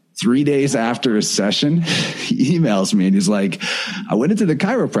 3 days after his session, he emails me and he's like, I went into the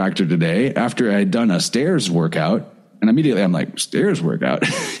chiropractor today after I had done a stairs workout. And immediately I'm like, stairs workout?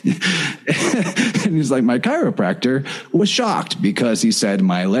 And he's like, my chiropractor was shocked because he said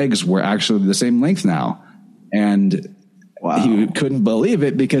my legs were actually the same length now. And he couldn't believe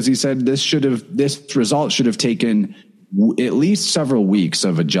it because he said this result should have taken at least several weeks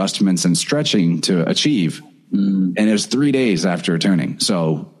of adjustments and stretching to achieve. And it was 3 days after turning.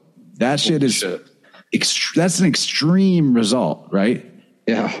 So that that's an extreme result, right?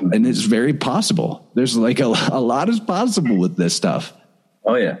 Yeah. And it's very possible. There's like a lot is possible with this stuff.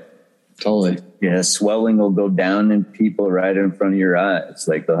 Oh yeah. Totally. Yeah. Swelling will go down in people right in front of your eyes.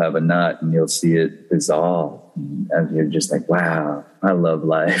 Like they'll have a knot and you'll see it dissolve. And you're just like, wow, I love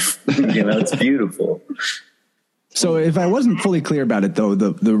life. You know, it's beautiful. So if I wasn't fully clear about it though,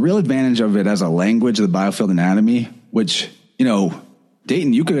 the real advantage of it as a language, the biofield anatomy, which, you know,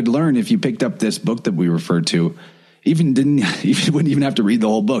 Dayton, you could learn if you picked up this book that we referred to. You wouldn't even have to read the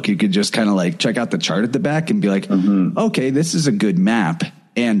whole book. You could just kind of like check out the chart at the back and be like, okay, this is a good map.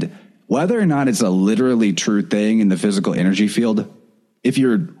 And whether or not it's a literally true thing in the physical energy field, if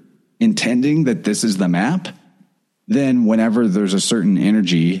you're intending that this is the map, then whenever there's a certain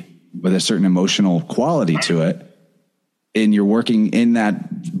energy with a certain emotional quality to it, and you're working in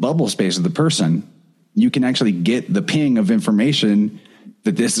that bubble space of the person, you can actually get the ping of information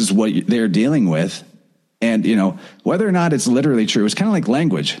that this is what they're dealing with. And, you know, whether or not it's literally true, it's kind of like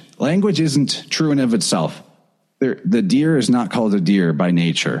language. Language isn't true in of itself. The deer is not called a deer by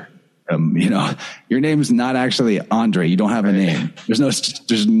nature. You know, your name is not actually Andre. You don't have a name.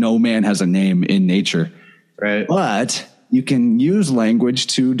 There's no man has a name in nature. Right. But you can use language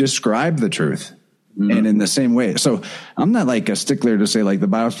to describe the truth. And in the same way. So I'm not like a stickler to say like the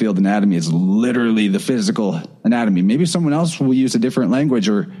biofield anatomy is literally the physical anatomy. Maybe someone else will use a different language,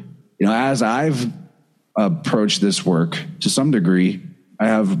 or, you know, as I've approached this work to some degree, I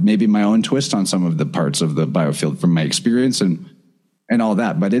have maybe my own twist on some of the parts of the biofield from my experience and all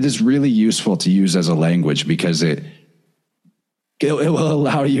that. But it is really useful to use as a language because it will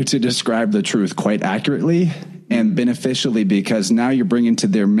allow you to describe the truth quite accurately and beneficially, because now you're bringing to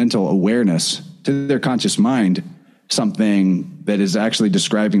their mental awareness, to their conscious mind, something that is actually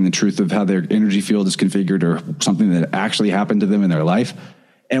describing the truth of how their energy field is configured or something that actually happened to them in their life.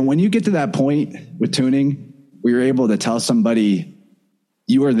 And when you get to that point with tuning, where you're able to tell somebody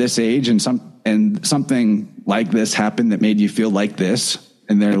you are this age and something like this happened that made you feel like this,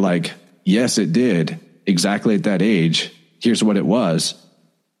 and they're like, yes, it did, exactly at that age, here's what it was,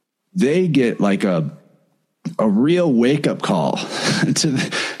 they get like a real wake-up call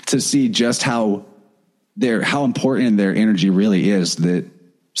to see just how important their energy really is, that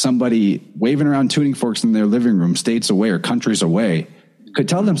somebody waving around tuning forks in their living room states away or countries away could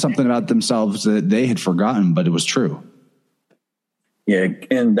tell them something about themselves that they had forgotten, but it was true. Yeah,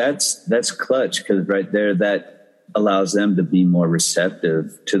 and that's clutch, because right there, that allows them to be more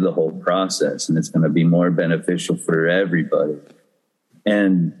receptive to the whole process, and it's going to be more beneficial for everybody.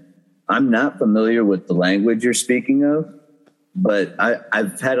 And I'm not familiar with the language you're speaking of, but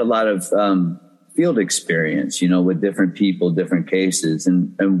I've had a lot of field experience, with different people, different cases,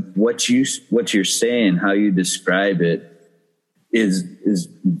 and what you're saying, how you describe it, is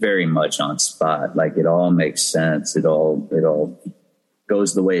very much on spot. Like, it all makes sense. It all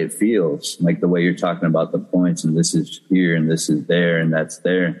goes the way it feels, like the way you're talking about the points, and this is here and this is there and that's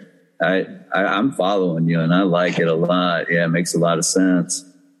there. I'm following you, and I like it a lot. Yeah, it makes a lot of sense.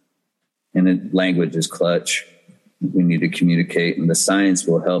 And language is clutch. We need to communicate, and the science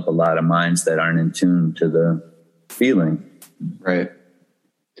will help a lot of minds that aren't in tune to the feeling. Right.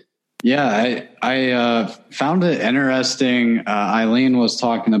 Yeah, I found it interesting. Eileen was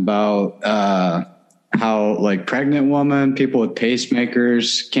talking about how, like, pregnant women, people with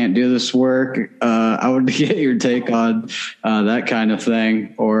pacemakers can't do this work. I would get your take on that kind of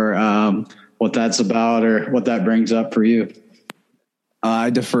thing, or what that's about, or what that brings up for you. I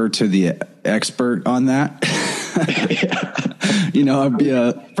defer to the expert on that.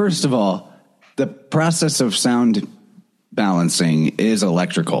 First of all, the process of sound balancing is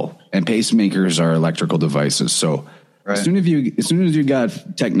electrical, and pacemakers are electrical devices. So right. as soon as you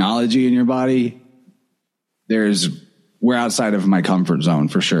got technology in your body, we're outside of my comfort zone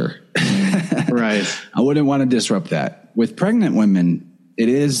for sure. Right. I wouldn't want to disrupt that. With pregnant women, it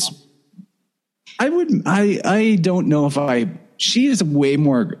is, I don't know if she is way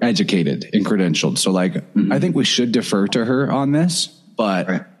more educated and credentialed. So I think we should defer to her on this, but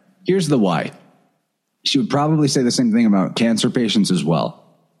right. Here's the why. She would probably say the same thing about cancer patients as well,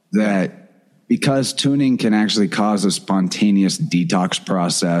 that because tuning can actually cause a spontaneous detox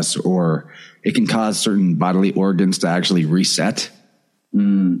process, or it can cause certain bodily organs to actually reset.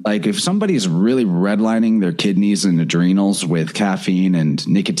 Like, if somebody is really redlining their kidneys and adrenals with caffeine and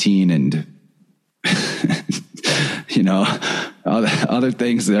nicotine and other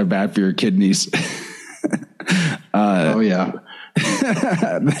things that are bad for your kidneys. Oh yeah.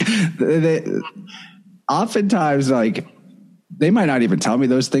 Oftentimes, like, they might not even tell me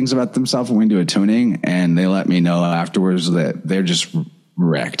those things about themselves when we do a tuning, and they let me know afterwards that they're just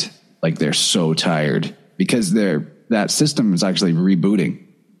wrecked. Like, they're so tired because that system is actually rebooting,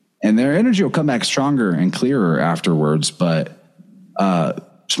 and their energy will come back stronger and clearer afterwards. But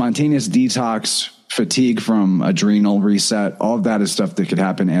spontaneous detox, fatigue from adrenal reset, all of that is stuff that could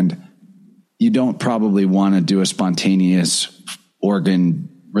happen. And you don't probably want to do a spontaneous organ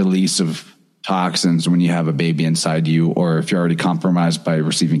release of toxins when you have a baby inside you, or if you're already compromised by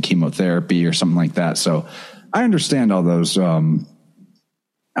receiving chemotherapy or something like that. So I understand all those.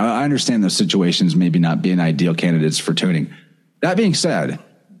 I understand those situations maybe not being ideal candidates for tuning. That being said,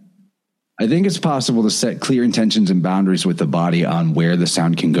 I think it's possible to set clear intentions and boundaries with the body on where the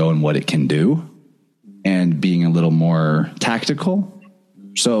sound can go and what it can do, and being a little more tactical.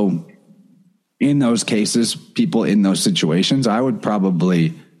 So in those cases, people in those situations, I would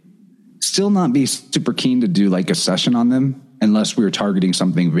probably still not be super keen to do like a session on them unless we were targeting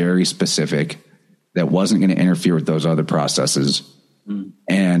something very specific that wasn't going to interfere with those other processes.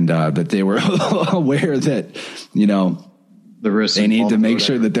 And that they were aware that, the risk, they need to make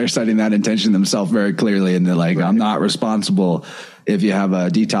sure that they're setting that intention themselves very clearly. And they're like, right. I'm not responsible if you have a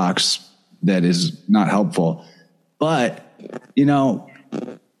detox that is not helpful. But,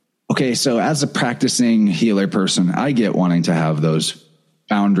 okay, so as a practicing healer person, I get wanting to have those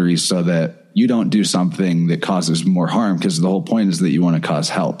boundaries so that you don't do something that causes more harm, because the whole point is that you want to cause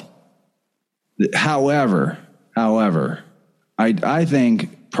help. However, I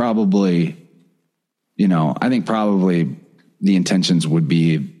think probably the intentions would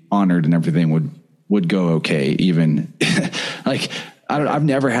be honored and everything would go okay. Even like, I've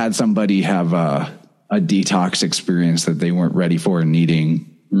never had somebody have a detox experience that they weren't ready for and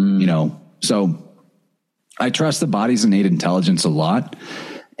needing, so I trust the body's innate intelligence a lot.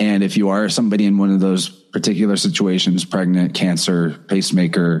 And if you are somebody in one of those particular situations, pregnant, cancer,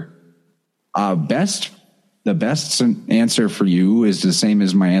 pacemaker, the best answer for you is the same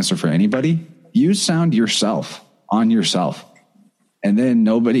as my answer for anybody. You sound yourself on yourself, and then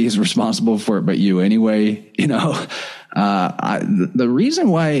nobody is responsible for it but you anyway. You know, the reason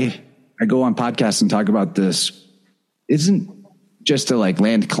why I go on podcasts and talk about this isn't just to like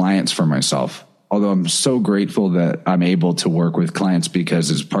land clients for myself. Although I'm so grateful that I'm able to work with clients, because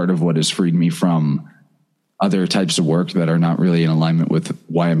it's part of what has freed me from other types of work that are not really in alignment with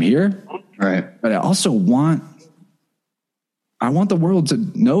why I'm here. Right. But I also want the world to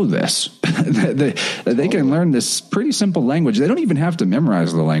know this, that they can learn this pretty simple language. They don't even have to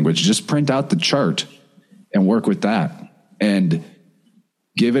memorize the language. Just print out the chart and work with that and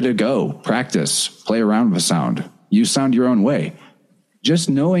give it a go. Practice, play around with the sound. Use sound your own way.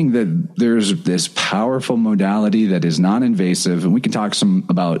 Just knowing that there's this powerful modality that is non-invasive, and we can talk some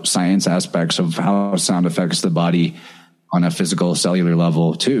about science aspects of how sound affects the body on a physical cellular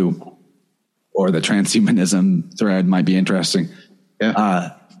level too, or the transhumanism thread might be interesting.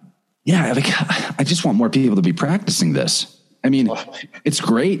 Yeah. I just want more people to be practicing this. I mean, it's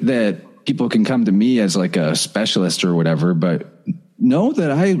great that people can come to me as like a specialist or whatever, but know that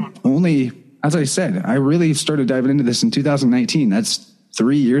as I said, I really started diving into this in 2019. That's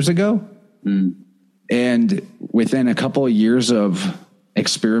 3 years ago. And within a couple of years of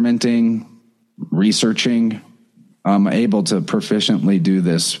experimenting, researching, I'm able to proficiently do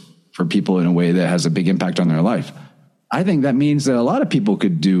this for people in a way that has a big impact on their life. I think that means that a lot of people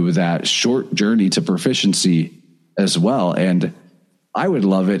could do that short journey to proficiency as well. And I would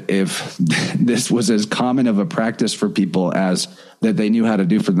love it if this was as common of a practice for people as that they knew how to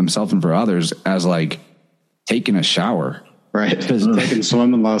do for themselves and for others, as like taking a shower. Right. Because taking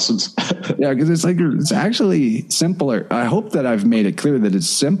swimming lessons. Yeah. Because it's actually simpler. I hope that I've made it clear that it's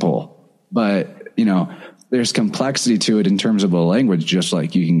simple, but you know, there's complexity to it in terms of a language, just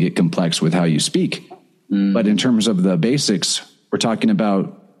like you can get complex with how you speak. But in terms of the basics, we're talking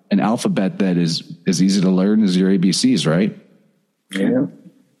about an alphabet that is as easy to learn as your ABCs, right? Yeah,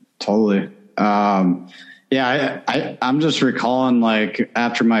 totally. I'm just recalling, like,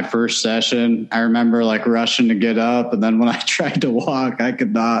 after my first session, I remember like rushing to get up. And then when I tried to walk, I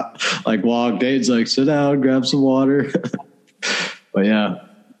could not like walk. Dave's like, sit down, grab some water. But yeah,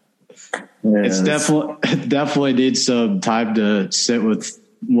 it's definitely needs some time to sit with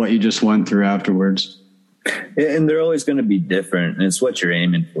what you just went through afterwards. And they're always going to be different, and it's what you're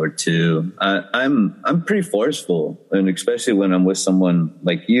aiming for too. I'm pretty forceful, and especially when I'm with someone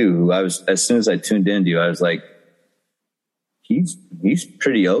like you, who as soon as I tuned into you, I was like, he's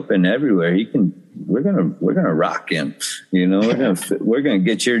pretty open everywhere. We're gonna rock him, you know. We're gonna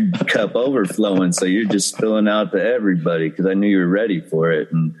get your cup overflowing, so you're just spilling out to everybody, because I knew you were ready for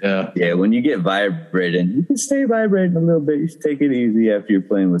it. And yeah, when you get vibrating, you can stay vibrating a little bit. You should take it easy after you're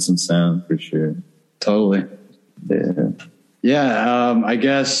playing with some sound, for sure. Totally. Yeah. I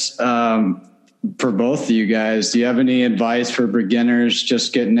guess for both of you guys, do you have any advice for beginners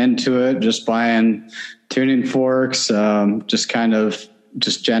just getting into it, just buying tuning forks, just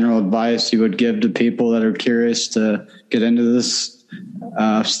general advice you would give to people that are curious to get into this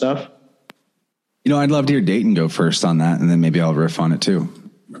stuff? You know, I'd love to hear Dayton go first on that, and then maybe I'll riff on it too.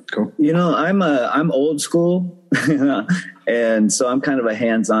 Cool. You know, I'm old school. And so I'm kind of a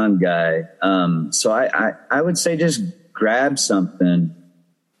hands-on guy. So I would say just grab something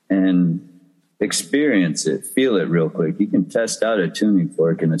and experience it, feel it real quick. You can test out a tuning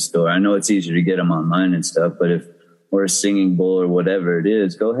fork in a store. I know it's easier to get them online and stuff, but or a singing bowl or whatever it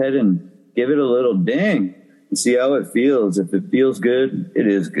is, go ahead and give it a little ding and see how it feels. If it feels good, it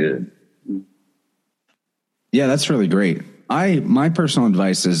is good. Yeah, that's really great. My personal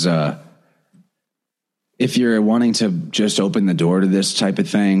advice is, if you're wanting to just open the door to this type of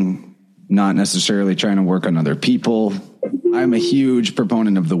thing, not necessarily trying to work on other people, I'm a huge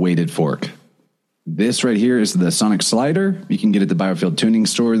proponent of the weighted fork. This right here is the Sonic Slider. You can get it at the Biofield Tuning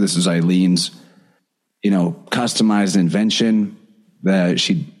Store. This is Eileen's, customized invention that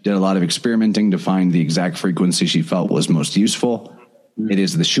she did a lot of experimenting to find the exact frequency she felt was most useful. It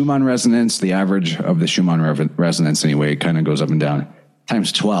is the Schumann resonance. The average of the Schumann resonance, anyway, it kind of goes up and down,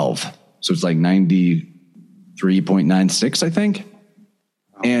 times 12. So it's like 93.96, I think.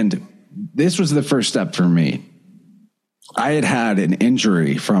 And this was the first step for me. I had an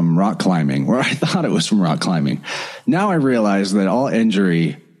injury from rock climbing, where I thought it was from rock climbing. Now I realize that all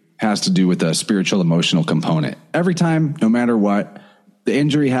injury has to do with a spiritual emotional component. Every time, no matter what, the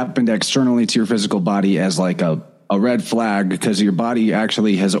injury happened externally to your physical body as like a red flag, because your body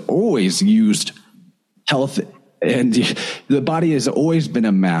actually has always used health And the body has always been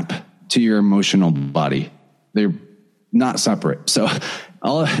a map to your emotional body. They're not separate. So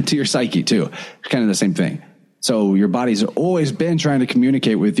all to your psyche too. It's kind of the same thing. So your body's always been trying to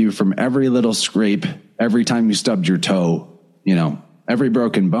communicate with you from every little scrape, every time you stubbed your toe, every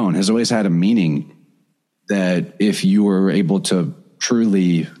broken bone has always had a meaning that if you were able to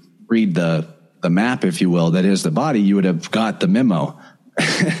truly read the map, if you will, that is the body, you would have got the memo.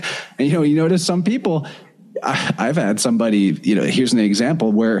 And, you notice some people, I've had somebody, here's an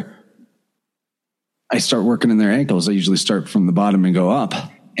example where I start working in their ankles. I usually start from the bottom and go up.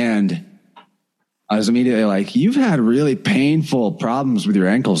 And I was immediately like, you've had really painful problems with your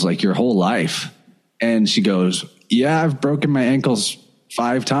ankles like your whole life. And she goes, yeah, I've broken my ankles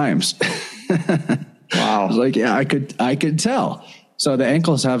 5 times. Wow. I was like, yeah, I could tell. So the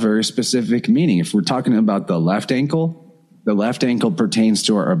ankles have a very specific meaning. If we're talking about the left ankle pertains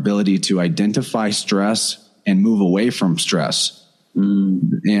to our ability to identify stress and move away from stress.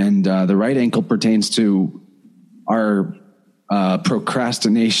 And the right ankle pertains to our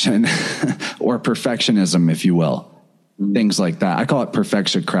procrastination or perfectionism, if you will. Things like that. I call it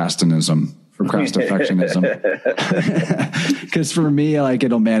perfectionism. Because for me, like,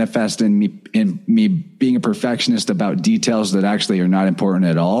 it'll manifest in me being a perfectionist about details that actually are not important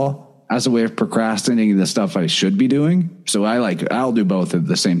at all, as a way of procrastinating the stuff I should be doing. So I'll do both at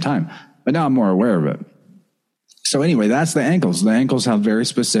the same time, but now I'm more aware of it. So anyway, that's the ankles. The ankles have very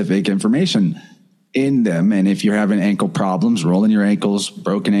specific information in them. And if you're having ankle problems, rolling your ankles,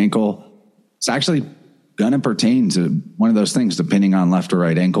 broken ankle, it's actually going to pertain to one of those things, depending on left or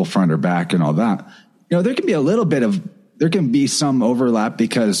right ankle, front or back, and all that. There can be some overlap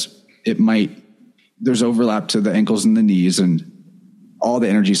because there's overlap to the ankles and the knees, and all the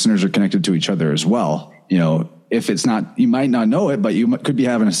energy centers are connected to each other as well. If it's not, you might not know it, but you could be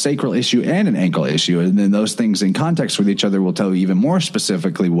having a sacral issue and an ankle issue. And then those things in context with each other will tell you even more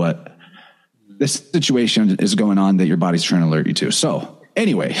specifically what this situation is going on that your body's trying to alert you to. So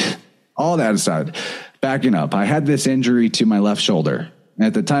anyway, all that aside, backing up, I had this injury to my left shoulder.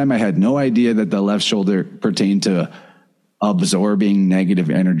 At the time, I had no idea that the left shoulder pertained to absorbing negative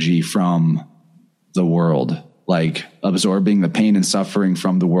energy from the world, like absorbing the pain and suffering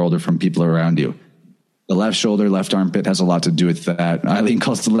from the world or from people around you. The left shoulder, left armpit has a lot to do with that. Eileen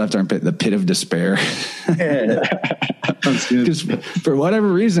calls the left armpit the pit of despair. Because for whatever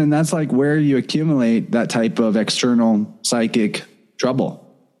reason, that's like where you accumulate that type of external psychic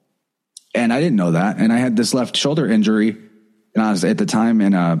trouble. And I didn't know that. And I had this left shoulder injury. And I was at the time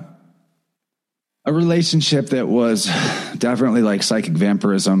in a relationship that was definitely like psychic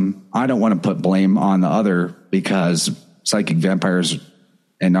vampirism. I don't want to put blame on the other, because psychic vampires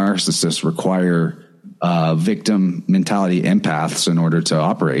and narcissists require victim mentality empaths in order to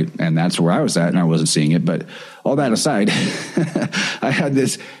operate. And that's where I was at, and I wasn't seeing it. But all that aside,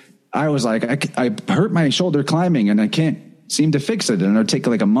 I was like, I hurt my shoulder climbing and I can't seem to fix it. And I'd take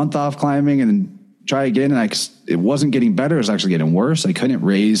like a month off climbing and then try again. And it wasn't getting better. It was actually getting worse. I couldn't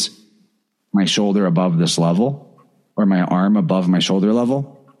raise my shoulder above this level, or my arm above my shoulder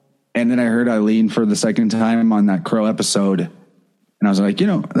level. And then I heard Eileen for the second time on that Crow episode. And I was like,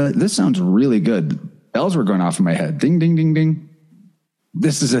 this sounds really good. Bells were going off in my head. Ding, ding, ding, ding.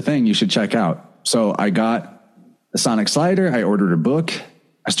 This is a thing you should check out. So I got the sonic slider. I ordered a book.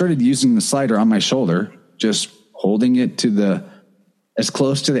 I started using the slider on my shoulder, just holding it as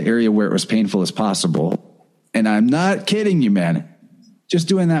close to the area where it was painful as possible. And I'm not kidding you, man. Just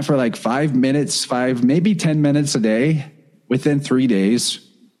doing that for like 5 minutes, maybe 10 minutes a day. Within 3 days,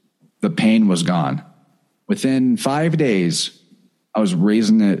 the pain was gone. Within 5 days, I was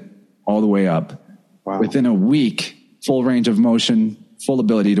raising it all the way up. Wow. Within a week, full range of motion, full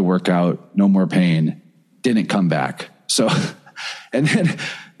ability to work out, no more pain, didn't come back. So, and then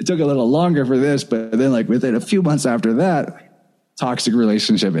it took a little longer for this, but then like within a few months after that, toxic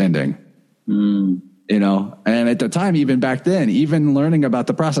relationship ending. And at the time, even back then, even learning about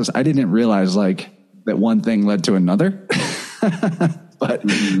the process, I didn't realize like that one thing led to another. But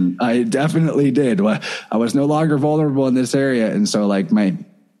I definitely did. I was no longer vulnerable in this area. And so like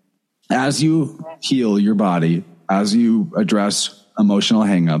as you heal your body, as you address emotional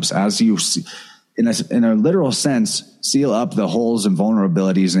hangups, as you, in a literal sense, seal up the holes and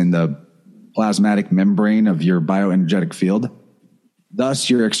vulnerabilities in the plasmatic membrane of your bioenergetic field, thus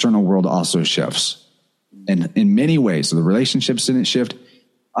your external world also shifts. And in many ways, so the relationships didn't shift.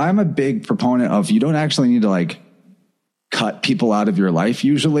 I'm a big proponent of, you don't actually need to like cut people out of your life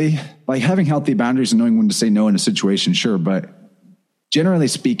usually. Like having healthy boundaries and knowing when to say no in a situation, sure. But generally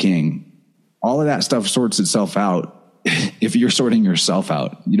speaking, all of that stuff sorts itself out if you're sorting yourself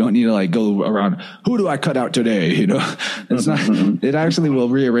out. You don't need to like go around, who do I cut out today? You know, it's not, it actually will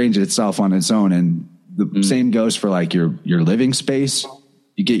rearrange itself on its own. And the same goes for like your living space.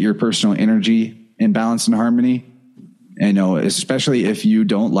 You get your personal energy in balance and harmony. And, you know, especially if you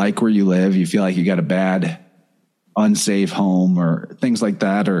don't like where you live, you feel like you got a bad, unsafe home or things like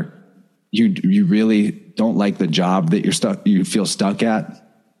that, or you really don't like the job that you feel stuck at.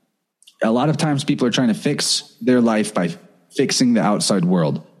 A lot of times people are trying to fix their life by fixing the outside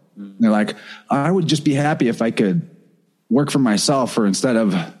world. They're like, I would just be happy if I could work for myself, or instead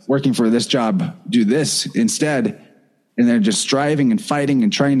of working for this job, do this instead. And they're just striving and fighting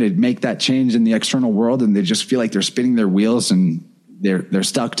and trying to make that change in the external world. And they just feel like they're spinning their wheels and they're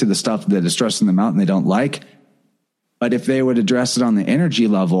stuck to the stuff that is stressing them out and they don't like. But if they would address it on the energy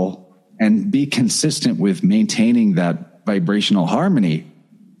level and be consistent with maintaining that vibrational harmony,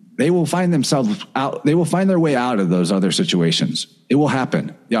 they will find themselves out. They will find their way out of those other situations. It will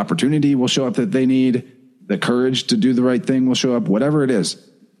happen. The opportunity will show up that they need. The courage to do the right thing will show up, whatever it is.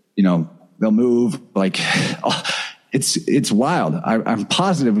 You know, they'll move. Like, it's wild. I'm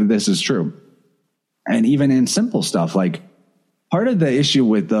positive that this is true. And even in simple stuff, like part of the issue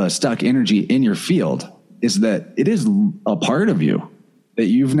with the stuck energy in your field is that it is a part of you that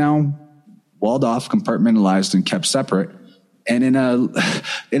you've now walled off, compartmentalized, and kept separate. And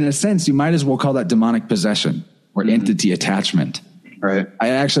in a sense, you might as well call that demonic possession or entity attachment. Right. I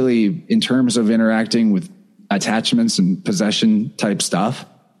actually, in terms of interacting with attachments and possession type stuff,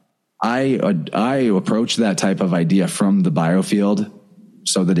 I approach that type of idea from the biofield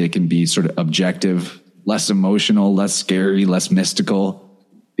so that it can be sort of objective, less emotional, less scary, less mystical,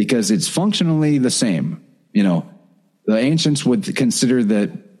 because it's functionally the same. You know, the ancients would consider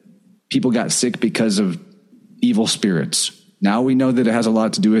that people got sick because of evil spirits. Now we know that it has a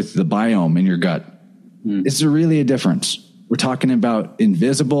lot to do with the biome in your gut. Is there really a difference? We're talking about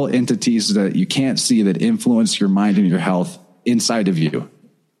invisible entities that you can't see that influence your mind and your health inside of you.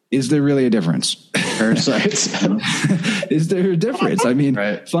 Is there really a difference? Parasites. Is there a difference? I mean,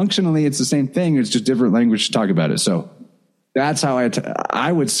 right. Functionally, it's the same thing. It's just different language to talk about it. So that's how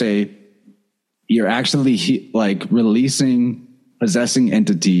I would say you're actually like releasing, possessing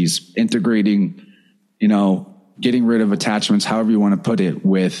entities, integrating, you know, getting rid of attachments, however you want to put it,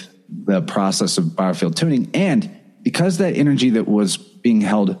 with the process of biofield tuning. And because that energy that was being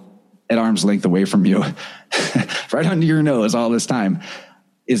held at arm's length away from you, right under your nose all this time,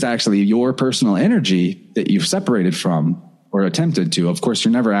 is actually your personal energy that you've separated from or attempted to. Of course,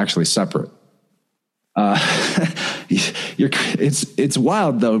 you're never actually separate. It's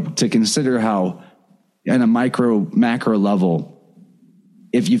wild, though, to consider how, on a macro level,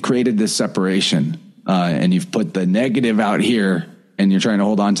 if you've created this separation, and you've put the negative out here and you're trying to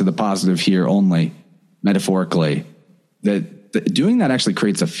hold on to the positive here only, metaphorically, that doing that actually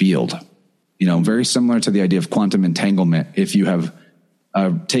creates a field, you know, very similar to the idea of quantum entanglement. If you have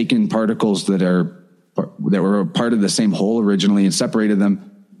taken particles that were a part of the same whole originally and separated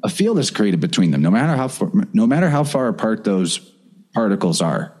them, a field is created between them, no matter how far apart those particles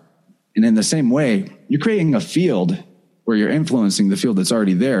are. And in the same way, you're creating a field where you're influencing the field that's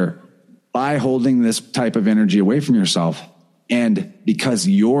already there by holding this type of energy away from yourself. And because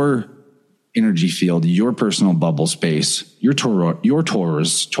your energy field, your personal bubble space, your toroidal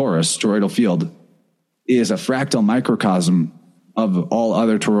field is a fractal microcosm of all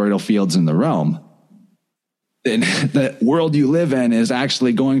other toroidal fields in the realm, then the world you live in is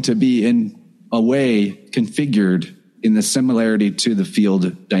actually going to be in a way configured in the similarity to the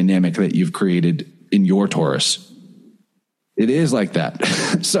field dynamic that you've created in your torus. It is like that.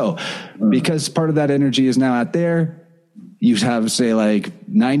 So because part of that energy is now out there, you have, say, like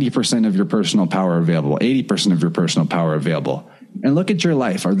 90% of your personal power available, 80% of your personal power available. And look at your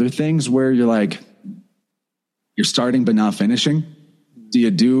life. Are there things where you're like, you're starting but not finishing? Do you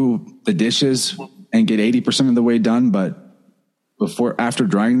do the dishes and get 80% of the way done, but after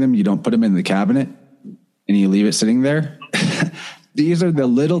drying them, you don't put them in the cabinet and you leave it sitting there? These are the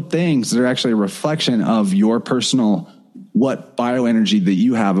little things that are actually a reflection of your personal, what bioenergy that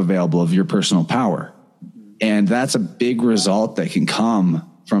you have available of your personal power. And that's a big result that can come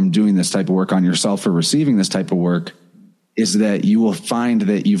from doing this type of work on yourself or receiving this type of work, is that you will find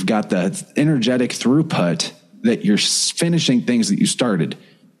that you've got the energetic throughput, that you're finishing things that you started,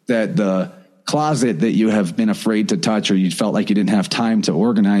 that the closet that you have been afraid to touch, or you felt like you didn't have time to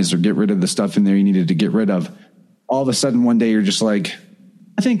organize or get rid of the stuff in there you needed to get rid of. All of a sudden one day you're just like,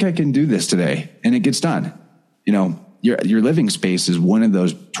 I think I can do this today. And it gets done. You know, your living space is one of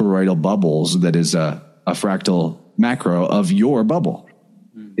those toroidal bubbles that is a fractal macro of your bubble.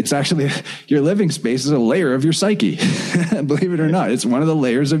 It's actually, your living space is a layer of your psyche. Believe it or not, it's one of the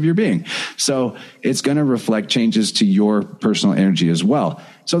layers of your being. So it's going to reflect changes to your personal energy as well.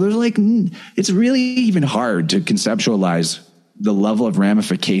 So there's like, it's really even hard to conceptualize the level of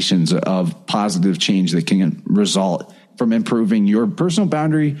ramifications of positive change that can result from improving your personal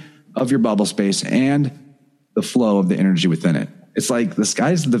boundary of your bubble space and the flow of the energy within it. It's like the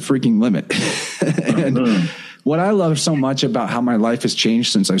sky's the freaking limit. And what I love so much about how my life has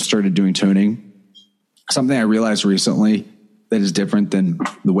changed since I started doing tuning, something I realized recently that is different than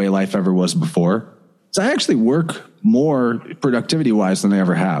the way life ever was before, is I actually work more productivity wise than I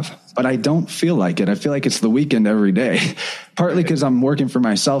ever have, but I don't feel like it. I feel like it's the weekend every day, partly because I'm working for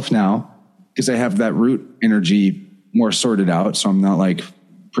myself now because I have that root energy more sorted out. So I'm not like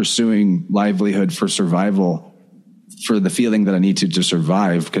pursuing livelihood for survival for the feeling that I need to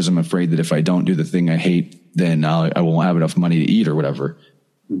survive, because I'm afraid that if I don't do the thing I hate, then I won't have enough money to eat or whatever.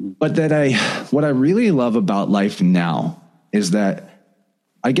 But what I really love about life now is that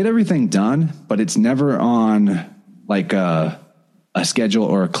I get everything done, but it's never on like a schedule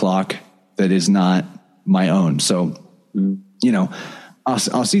or a clock that is not my own. So, you know,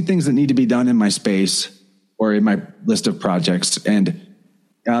 I'll see things that need to be done in my space or in my list of projects and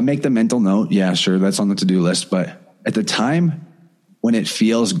make the mental note. Yeah, sure. That's on the to-do list. But at the time when it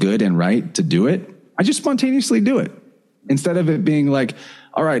feels good and right to do it, I just spontaneously do it, instead of it being like,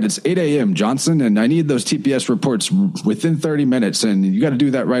 all right, it's 8 a.m. Johnson, and I need those TPS reports within 30 minutes, and you got to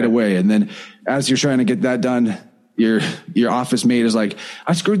do that right away. And then as you're trying to get that done, your office mate is like,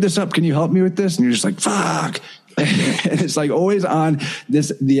 I screwed this up. Can you help me with this? And you're just like, fuck. And it's like always on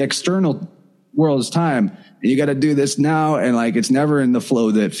the external world's time. And you got to do this now. And like, it's never in the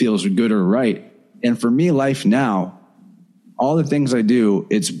flow that feels good or right. And for me, life now, all the things I do,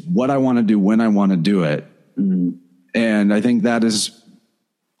 it's what I want to do when I want to do it. Mm-hmm. And I think that is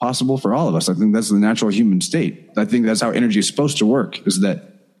possible for all of us. I think that's the natural human state. I think that's how energy is supposed to work, is that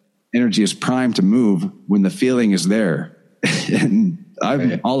energy is primed to move when the feeling is there. And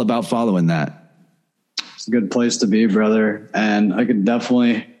I'm all about following that. It's a good place to be, brother. And I could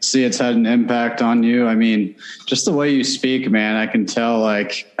definitely see it's had an impact on you. I mean, just the way you speak, man, I can tell,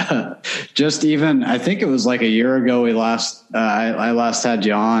 like, just even, I think it was like a year ago I last had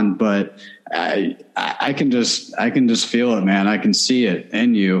you on, but I can just feel it, man. I can see it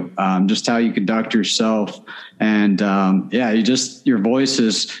in you, just how you conduct yourself. And, your voice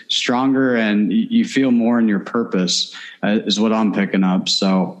is stronger and you feel more in your purpose, is what I'm picking up.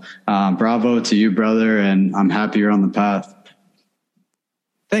 So, bravo to you, brother. And I'm happy you're on the path.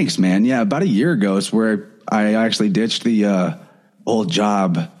 Thanks, man. Yeah. About a year ago is where I actually ditched the, old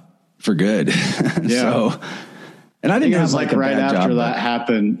job for good. Yeah. So, and I didn't have like right after that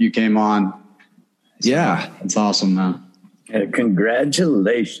happened, you came on. So yeah. It's awesome, man.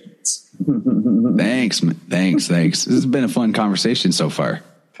 Congratulations. Thanks. This has been a fun conversation so far.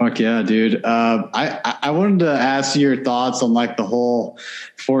 Fuck yeah, dude. I wanted to ask you your thoughts on like the whole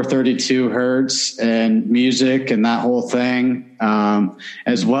 432 hertz and music and that whole thing.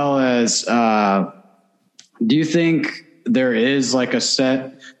 As well as, do you think there is like a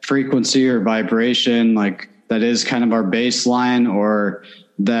set frequency or vibration, like that is kind of our baseline, or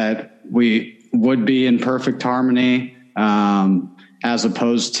that we would be in perfect harmony, as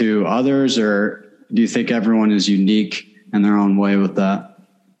opposed to others? Or do you think everyone is unique in their own way with that?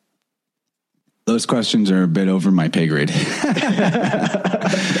 Those questions are a bit over my pay grade.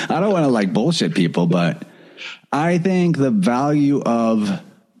 I don't want to like bullshit people, but I think the value of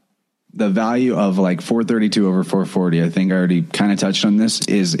like 432 over 440, I think I already kind of touched on this,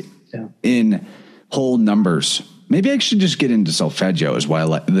 is in whole numbers. Maybe I should just get into solfeggio is why I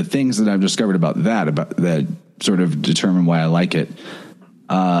like the things that I've discovered about that sort of determine why I like it.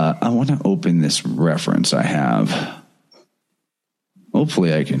 I want to open this reference I have.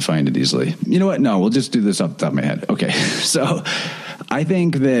 Hopefully I can find it easily. You know what? No, we'll just do this off the top of my head. Okay. So I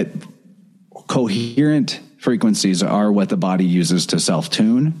think that coherent frequencies are what the body uses to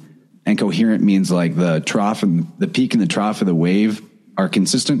self-tune. And coherent means like the trough and the peak and the trough of the wave are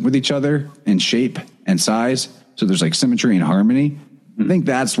consistent with each other in shape and size. So there's like symmetry and harmony. I think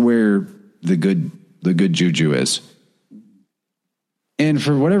that's where the good juju is. And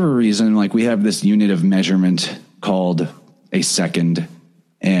for whatever reason, like we have this unit of measurement called a second.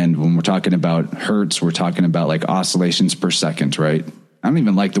 And when we're talking about hertz, we're talking about like oscillations per second, right? I don't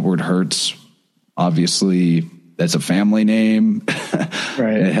even like the word hertz. Obviously, that's a family name.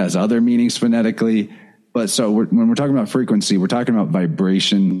 Right. It has other meanings phonetically. But so when we're talking about frequency, we're talking about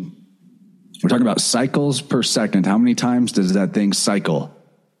vibration. We're talking about cycles per second. How many times does that thing cycle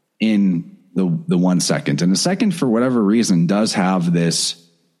in the 1 second? And the second, for whatever reason, does have this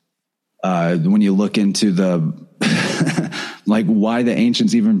When you look into like why the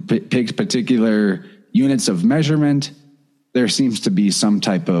ancients even picked particular units of measurement, there seems to be some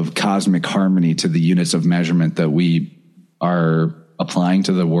type of cosmic harmony to the units of measurement that we are applying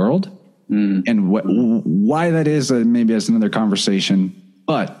to the world. And why that is, maybe that's another conversation.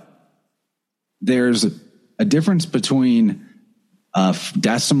 But there's a difference between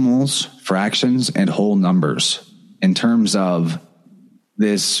decimals, fractions, and whole numbers in terms of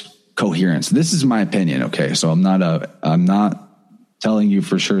this coherence. This is my opinion. Okay, so I'm not telling you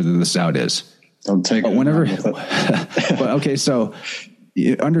for sure that this out is. Don't take but it. Whenever, but okay, so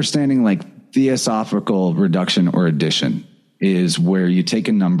understanding like theosophical reduction or addition is where you take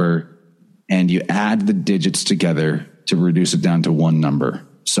a number and you add the digits together to reduce it down to one number.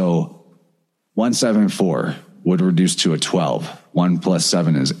 So 174 would reduce to a 12. 1 plus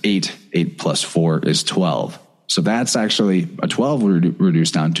 7 is 8. 8 plus 4 is 12. So that's actually a 12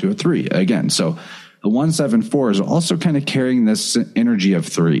 reduced down to a 3 again. So the 174 is also kind of carrying this energy of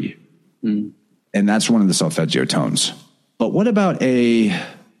 3. And that's one of the solfeggio tones. But what about a,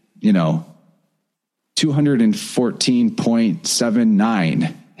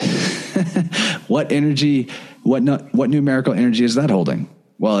 214.79? What energy, what numerical energy is that holding?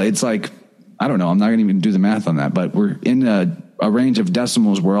 Well, it's like, I don't know. I'm not going to even do the math on that, but we're in a range of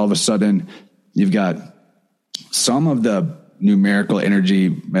decimals where all of a sudden you've got some of the numerical energy,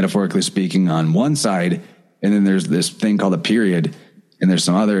 metaphorically speaking, on one side, and then there's this thing called a period, and there's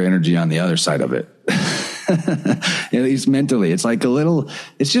some other energy on the other side of it. At least mentally, it's like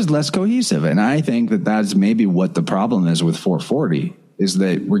it's just less cohesive. And I think that that's maybe what the problem is with 440, is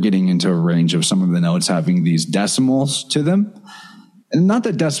that we're getting into a range of some of the notes having these decimals to them. And not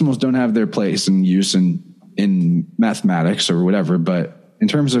that decimals don't have their place and use in mathematics or whatever, but in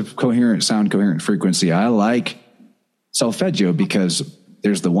terms of coherent sound, coherent frequency, I like solfeggio because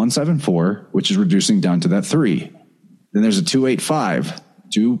there's the 174, which is reducing down to that 3. Then there's a 285.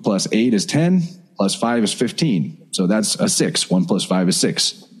 2 plus 8 is 10, plus 5 is 15. So that's a 6. 1 plus 5 is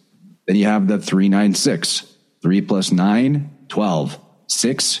 6. Then you have the 396. 3 plus 9, 12.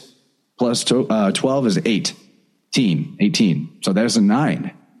 6 plus 12 is 18. So there's a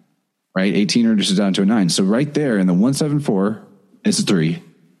 9, right? 18 reduces down to a 9. So right there in the 174 is a 3.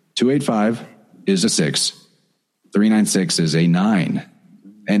 285 is a 6. 396 is a 9.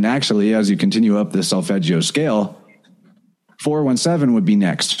 And actually, as you continue up the solfeggio scale, 417 would be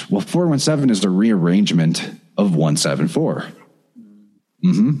next. Well, 417 is a rearrangement of 174.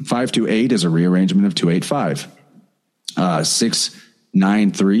 528 is a rearrangement of 285.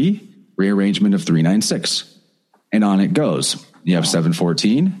 693, rearrangement of 396. And on it goes. You have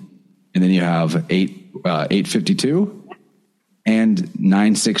 714, and then you have 852 and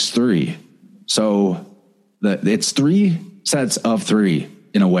 963. So it's 3 sets of 3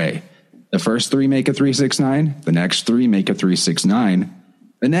 in a way. The first 3 make a 369. The next 3 make a 369.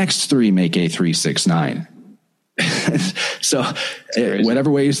 The next 3 make a 369. So whatever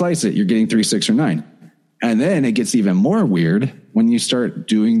way you slice it, you're getting 3, 6, or 9. And then it gets even more weird when you start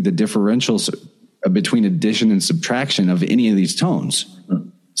doing the differentials between addition and subtraction of any of these tones.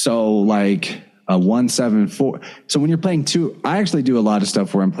 So like a 174. So when you're playing 2, I actually do a lot of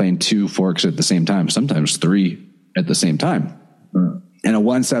stuff where I'm playing 2 forks at the same time, sometimes 3 at the same time. And a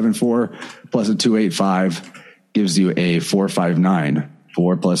 174 plus a 285 gives you a 459.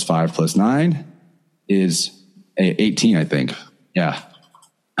 4 plus 5 plus 9 is 18, I think. Yeah.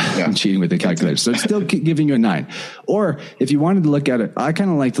 I'm cheating with the calculator. So it's still giving you a 9. Or if you wanted to look at it, I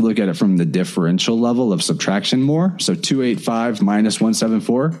kind of like to look at it from the differential level of subtraction more. So 285 minus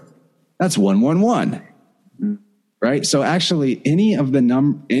 174, that's 111. Right? So actually any of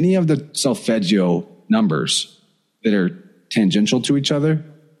the solfeggio numbers that are tangential to each other,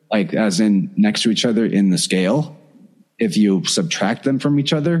 like as in next to each other in the scale, if you subtract them from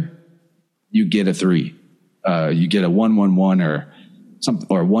each other, you get a 3. You get a 111 or something,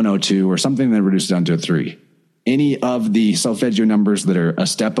 or 102 or something that reduces down to a 3. Any of the solfeggio numbers that are a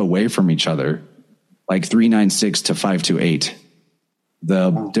step away from each other, like 396 to 528,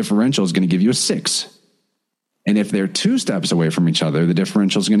 the differential is going to give you a 6. And if they're 2 steps away from each other, the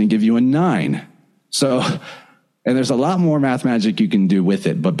differential is going to give you a 9. So, and there's a lot more math magic you can do with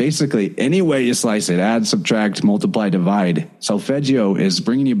it, but basically any way you slice it, add, subtract, multiply, divide, solfeggio is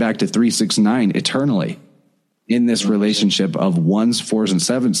bringing you back to 369 eternally in this relationship of 1s, 4s, and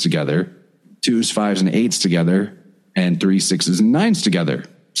 7s together, 2s, 5s, and 8s together, and 3s, 6s, and 9s together.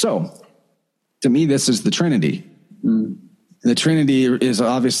 So to me, this is the Trinity. The Trinity is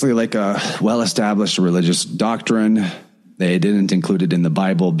obviously like a well-established religious doctrine. They didn't include it in the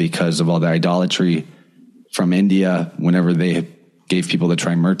Bible because of all the idolatry from India whenever they gave people the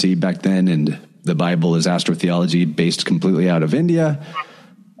Trimurti back then, and the Bible is astrotheology based completely out of India.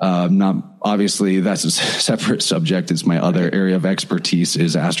 Not obviously, that's a separate subject. It's my other area of expertise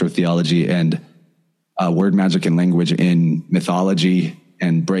is astrotheology and word magic and language in mythology,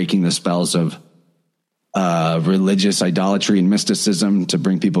 and breaking the spells of religious idolatry and mysticism to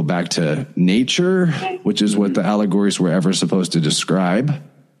bring people back to nature, which is what the allegories were ever supposed to describe.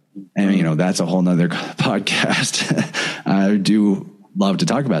 And, you know, that's a whole nother podcast. I do love to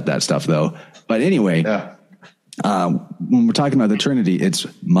talk about that stuff, though. But anyway, when we're talking about the Trinity, it's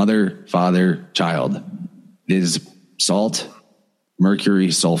mother, father, child. It is salt,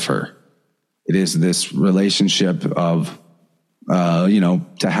 mercury, sulfur. It is this relationship of,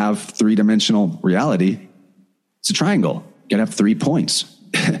 to have three-dimensional reality. It's a triangle. You got to have 3 points.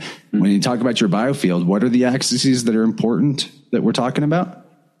 When you talk about your biofield, what are the axes that are important that we're talking about?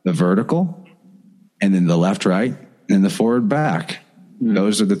 The vertical, and then the left, right, and the forward, back.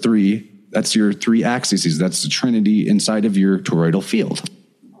 Those are the 3. That's your 3 axes. That's the Trinity inside of your toroidal field.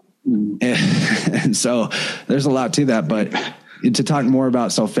 And so there's a lot to that. But to talk more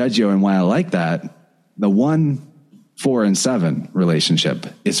about solfeggio and why I like that, the 1, 4, and 7 relationship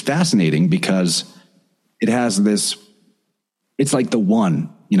is fascinating because it has this, it's like the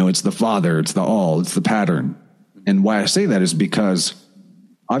one, it's the father, it's the all, it's the pattern. And why I say that is because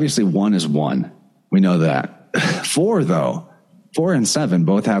obviously 1 is 1. We know that. 4, though, 4 and 7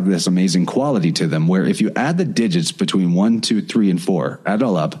 both have this amazing quality to them where if you add the digits between 1, 2, 3, and 4, add it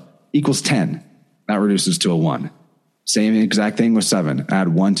all up, equals 10. That reduces to a 1. Same exact thing with 7. Add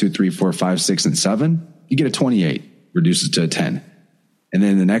 1, 2, 3, 4, 5, 6, and 7. You get a 28. Reduces to a 10. And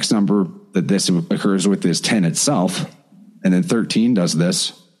then the next number that this occurs with is 10 itself. And then 13 does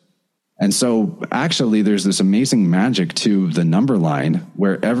this. And so actually there's this amazing magic to the number line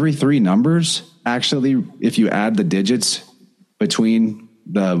where every 3 numbers, actually, if you add the digits between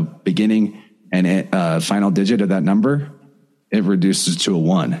the beginning and final digit of that number, it reduces to a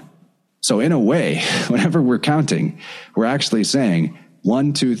 1. So in a way, whenever we're counting, we're actually saying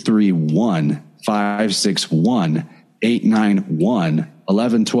 1, 2, 3, 1, 5, 6, 1, 8, 9, 1,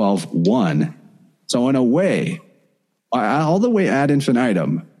 11, 12, 1. So in a way, all the way ad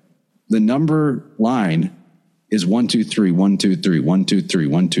infinitum, the number line is 1, 2, 3, 1, 2, 3, 1, 2, 3,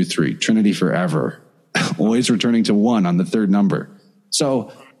 1, 2, 3, Trinity forever, always returning to 1 on the 3rd number.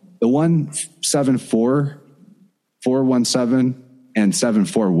 So the 1, 7, 4, 4, 1, 7, and 7,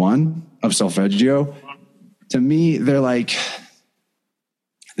 4, 1 of solfeggio, to me, they're like,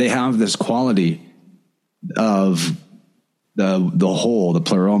 they have this quality of the whole, the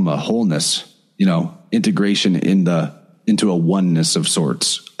pleroma, wholeness, integration into a oneness of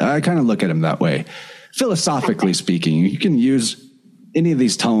sorts. I kind of look at them that way. Philosophically speaking, you can use any of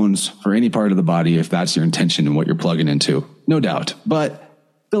these tones for any part of the body if that's your intention and what you're plugging into, no doubt. But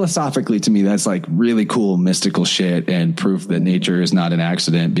philosophically, to me, that's like really cool mystical shit and proof that nature is not an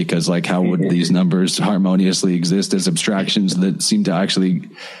accident, because like how would these numbers harmoniously exist as abstractions that seem to actually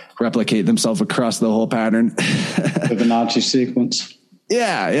replicate themselves across the whole pattern? Fibonacci sequence.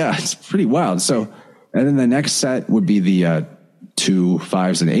 Yeah, it's pretty wild. So, and then the next set would be the 2,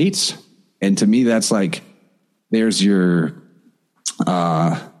 5s, and 8s. And to me, that's like, there's your,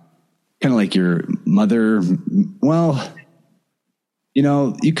 kind of like your mother. Well,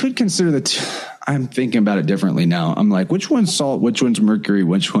 you could consider I'm thinking about it differently now. I'm like, which one's salt? Which one's mercury?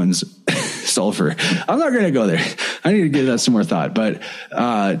 Which one's sulfur? I'm not going to go there. I need to give that some more thought. But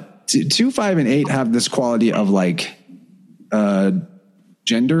 2, 5, and 8 have this quality of like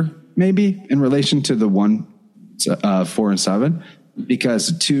gender, maybe, in relation to the 1, 4, and 7,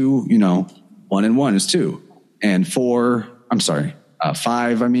 because 2, 1 and 1 is 2, and 5,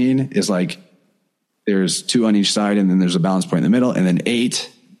 is like there's 2 on each side, and then there's a balance point in the middle, and then 8,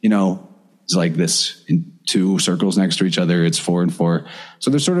 is like this in 2 circles next to each other. It's 4 and 4. So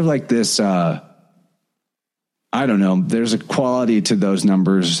there's sort of like this, I don't know, there's a quality to those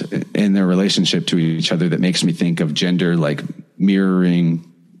numbers in their relationship to each other that makes me think of gender, like mirroring,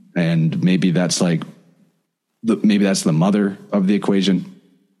 and maybe that's like, maybe that's the mother of the equation.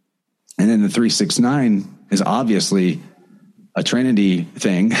 And then the 3, 6, 9 is obviously a Trinity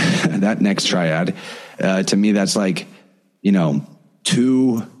thing, that next triad. To me, that's like,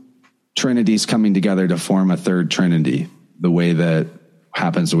 2 Trinities coming together to form a 3rd Trinity, the way that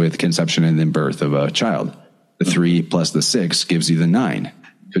happens with conception and then birth of a child. The 3 plus the 6 gives you the 9.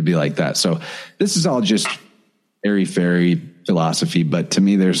 Could be like that. So this is all just airy-fairy philosophy, but to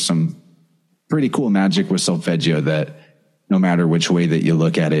me, there's some pretty cool magic with solfeggio that no matter which way that you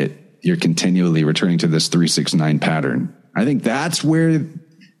look at it, you're continually returning to this 3, 6, 9 pattern. I think that's where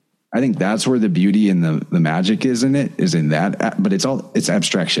I think that's where the beauty and the magic is in it, is in that, but it's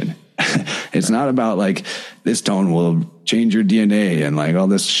abstraction. It's not about like this tone will change your DNA and like all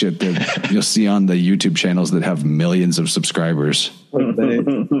this shit that you'll see on the YouTube channels that have millions of subscribers.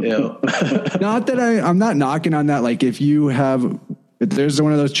 Yeah. Not that I'm not knocking on that. Like if there's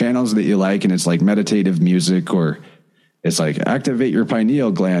one of those channels that you like and it's like meditative music, or it's like activate your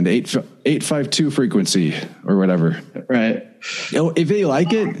pineal gland 852 frequency or whatever. Right. If you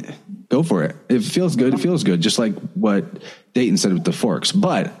like it, go for it. If it feels good, it feels good. Just like what Dayton said with the forks.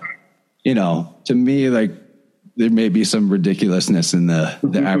 But, to me, like there may be some ridiculousness in the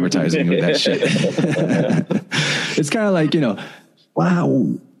advertising of that shit. It's kind of like,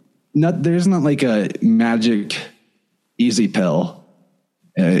 wow, there's not like a magic easy pill.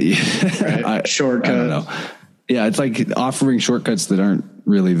 Right. Shortcut. I don't know. Yeah, it's like offering shortcuts that aren't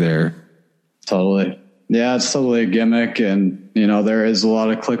really there. Totally. Yeah, it's totally a gimmick. And, there is a lot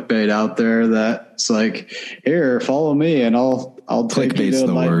of clickbait out there that's like, here, follow me and I'll take you to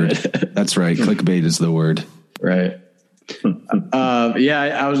the word. That's right. Clickbait is the word. Right.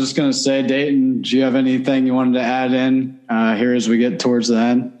 I was just going to say, Dayton, do you have anything you wanted to add in here as we get towards the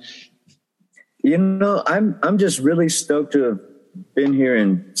end? I'm just really stoked to have been here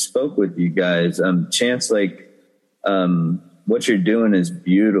and spoke with you guys. Chance, what you're doing is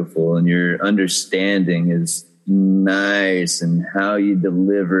beautiful and your understanding is nice, and how you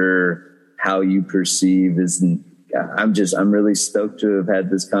deliver, how you perceive I'm really stoked to have had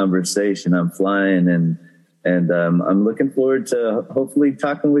this conversation. I'm flying and I'm looking forward to hopefully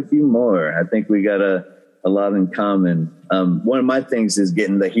talking with you more. I think we got a lot in common. One of my things is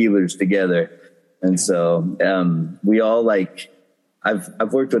getting the healers together. And so we all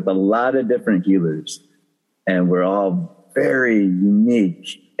I've worked with a lot of different healers, and we're all very unique,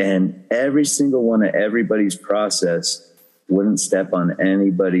 and every single one of everybody's process wouldn't step on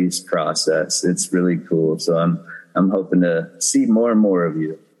anybody's process. It's really cool. So I'm hoping to see more and more of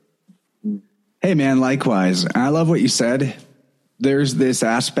you. Hey man, likewise. I love what you said. There's this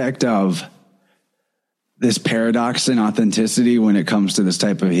aspect of this paradox in authenticity when it comes to this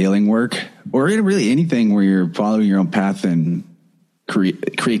type of healing work, or really anything where you're following your own path and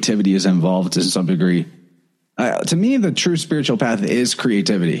creativity is involved to some degree. To me, the true spiritual path is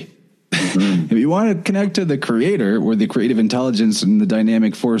creativity. Mm-hmm. If you want to connect to the creator, or the creative intelligence and the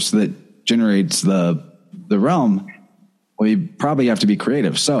dynamic force that generates the realm, well, you probably have to be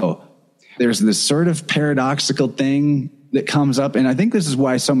creative. So there's this sort of paradoxical thing that comes up. And I think this is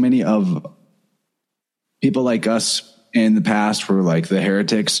why so many of people like us in the past were like the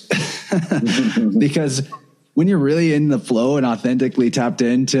heretics, because when you're really in the flow and authentically tapped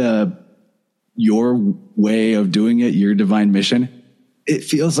into your way of doing it, your divine mission, it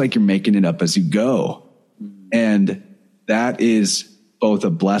feels like you're making it up as you go. And that is both a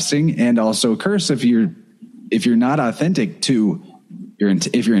blessing and also a curse if you're not authentic to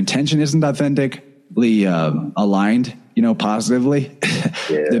if your intention isn't authentically aligned, positively,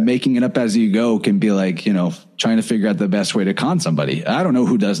 then making it up as you go can be like, trying to figure out the best way to con somebody. I don't know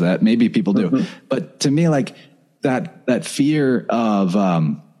who does that. Maybe people do. Mm-hmm. But to me, like that fear of,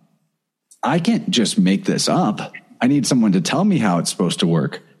 I can't just make this up. I need someone to tell me how it's supposed to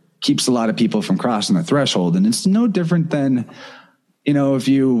work, keeps a lot of people from crossing the threshold. And it's no different than, if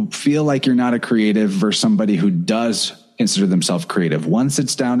you feel like you're not a creative versus somebody who does consider themselves creative. One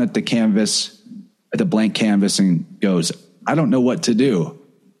sits down at the blank canvas and goes, I don't know what to do.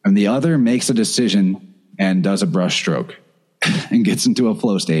 And the other makes a decision and does a brush stroke and gets into a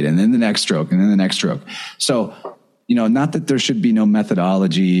flow state, and then the next stroke, and then the next stroke. So, not that there should be no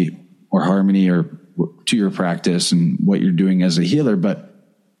methodology or harmony or to your practice and what you're doing as a healer, but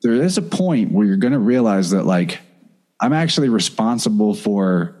there is a point where you're going to realize that, like, I'm actually responsible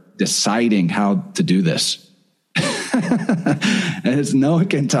for deciding how to do this. And no one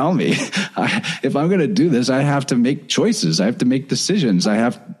can tell me. If I'm going to do this, I have to make choices. I have to make decisions.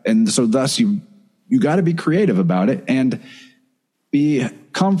 And so thus you got to be creative about it and be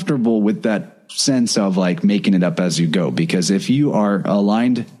comfortable with that sense of like making it up as you go. Because if you are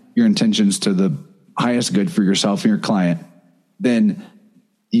aligned your intentions to the highest good for yourself and your client, then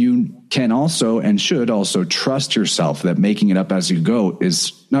you can also and should also trust yourself that making it up as you go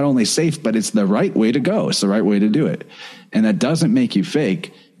is not only safe, but it's the right way to go. It's the right way to do it. And that doesn't make you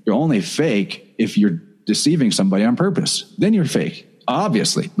fake. You're only fake if you're deceiving somebody on purpose. Then you're fake,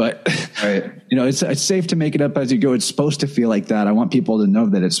 obviously. But, right. It's safe to make it up as you go. It's supposed to feel like that. I want people to know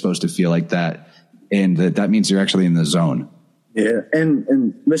that it's supposed to feel like that. And that means you're actually in the zone. Yeah.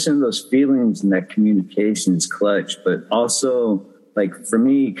 And listen to those feelings, and that communication is clutch, but also, like for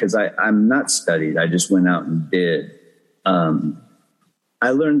me, because I'm not studied, I just went out and did.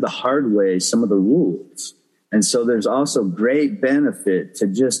 I learned the hard way some of the rules. And so there's also great benefit to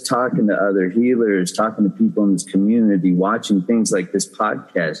just talking to other healers, talking to people in this community, watching things like this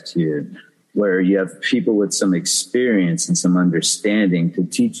podcast here, where you have people with some experience and some understanding to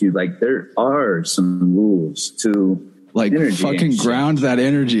teach you, like, there are some rules to like fucking ground that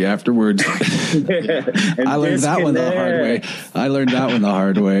energy afterwards. I learned that one the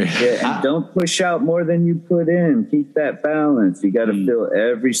hard way. Yeah, and don't push out more than you put in. Keep that balance. You got to fill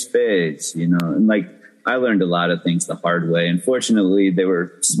every space, you know, and like, I learned a lot of things the hard way. Unfortunately, they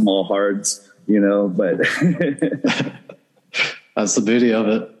were small hards, you know, but that's the beauty of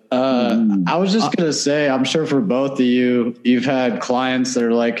it. I was just going to say, I'm sure for both of you, you've had clients that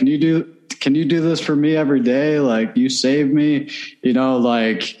are like, can you do this for me every day? Like, you save me, you know,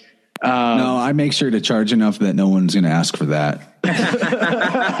 like, no, I make sure to charge enough that no one's going to ask for that.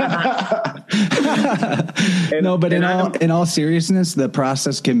 No, but in all seriousness, the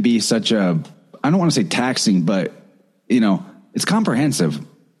process can be such a, I don't want to say taxing, but, you know, it's comprehensive.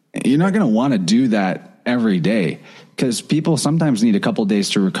 You're not going to want to do that every day because people sometimes need a couple days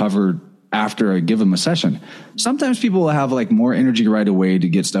to recover after I give them a session. Sometimes people will have like more energy right away to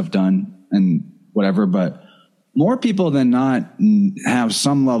get stuff done and whatever, but more people than not have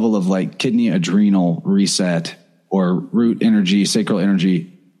some level of like kidney adrenal reset or root energy, sacral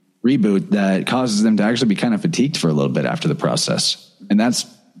energy reboot that causes them to actually be kind of fatigued for a little bit after the process. And that's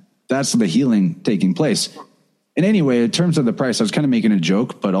the healing taking place. And anyway, in terms of the price, I was kind of making a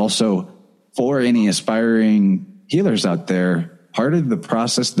joke, but also for any aspiring healers out there, part of the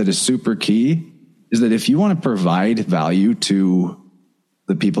process that is super key is that if you want to provide value to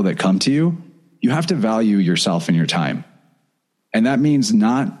the people that come to you, you have to value yourself and your time. And that means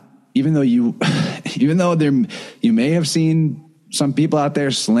even though you may have seen some people out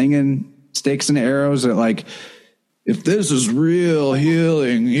there slinging sticks and arrows at like, if this is real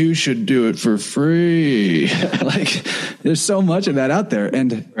healing, you should do it for free. Like, there's so much of that out there.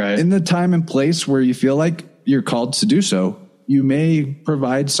 And in the time and place where you feel like you're called to do so, you may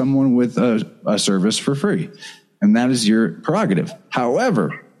provide someone with a service for free. And that is your prerogative.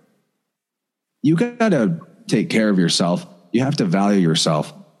 However, you got to take care of yourself. You have to value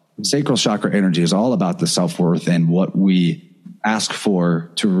yourself. Sacral chakra energy is all about the self-worth and what we ask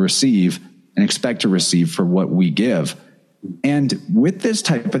for to receive and expect to receive for what we give. And with this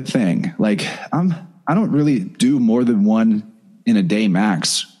type of thing, like I don't really do more than one in a day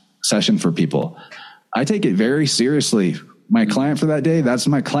max session for people. I take it very seriously. My client for that day, that's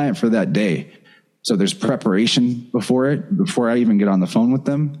my client for that day. So there's preparation before I even get on the phone with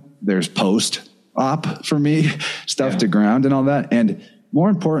them. There's post-op for me, stuff to ground and all that. And more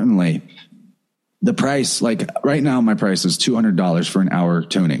importantly, the price, like right now, my price is $200 for an hour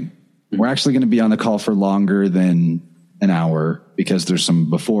tuning. We're actually going to be on the call for longer than an hour because there's some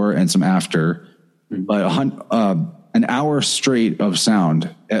before and some after, but an hour straight of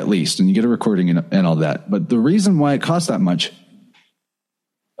sound at least, and you get a recording and all that. But the reason why it costs that much,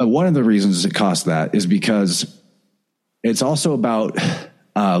 one of the reasons it costs that is because it's also about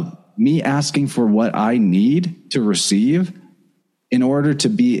me asking for what I need to receive in order to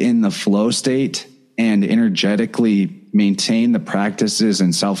be in the flow state and energetically maintain the practices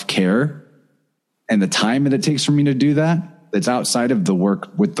and self-care and the time that it takes for me to do that. That's outside of the work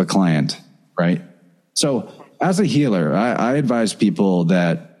with the client, right? So as a healer, I advise people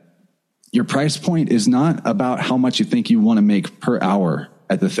that your price point is not about how much you think you want to make per hour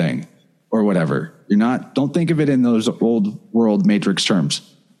at the thing or whatever. Don't think of it in those old world matrix terms.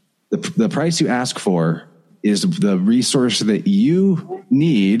 The price you ask for is the resource that you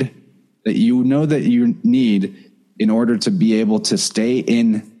need, that you know that you need in order to be able to stay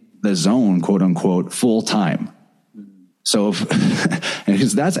in the zone, quote unquote, full time. So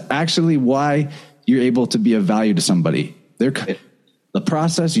because that's actually why you're able to be of value to somebody. The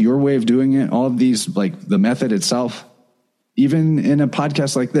process, your way of doing it, all of these, like the method itself, even in a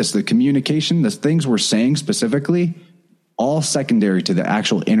podcast like this, the communication, the things we're saying specifically, all secondary to the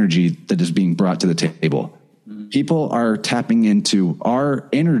actual energy that is being brought to the table. People are tapping into our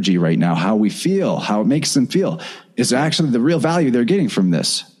energy right now, how we feel, how it makes them feel is actually the real value they're getting from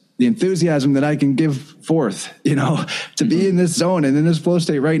this. The enthusiasm that I can give forth, to be in this zone and in this flow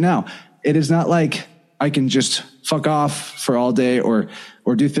state right now. It is not like I can just fuck off for all day or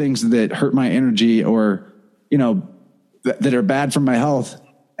do things that hurt my energy or, that are bad for my health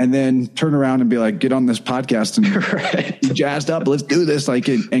and then turn around and be like, get on this podcast and be jazzed up. Let's do this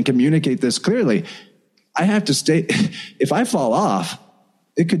and communicate this clearly. I have to stay. If I fall off,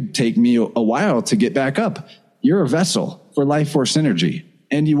 it could take me a while to get back up. You're a vessel for life force energy,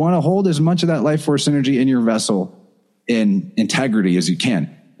 and you want to hold as much of that life force energy in your vessel in integrity as you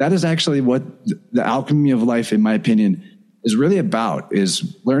can. That is actually what the alchemy of life, in my opinion, is really about,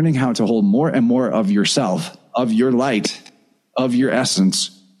 is learning how to hold more and more of yourself, of your light, of your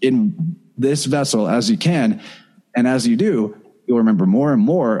essence in this vessel as you can. And as you do, you'll remember more and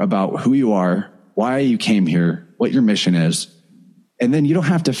more about who you are, why you came here, what your mission is. And then you don't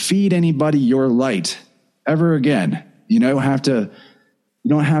have to feed anybody your light ever again. You don't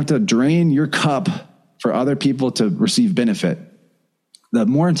have to drain your cup for other people to receive benefit. The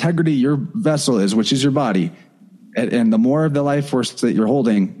more integrity your vessel is, which is your body, and the more of the life force that you're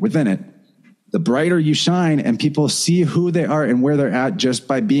holding within it, the brighter you shine, and people see who they are and where they're at just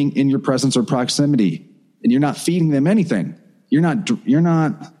by being in your presence or proximity. And you're not feeding them anything. You're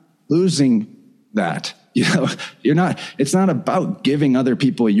not losing that. It's not about giving other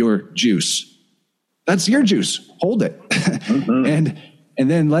people your juice. That's your juice. Hold it. Mm-hmm. And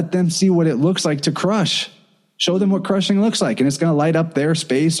then let them see what it looks like to crush. Show them what crushing looks like, and it's going to light up their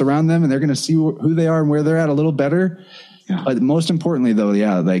space around them, and they're going to see who they are and where they're at a little better. Yeah. But most importantly, though,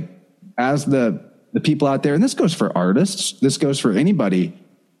 like as the people out there, and this goes for artists, this goes for anybody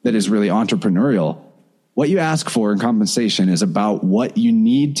that is really entrepreneurial, what you ask for in compensation is about what you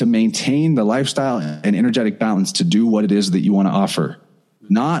need to maintain the lifestyle and energetic balance to do what it is that you want to offer,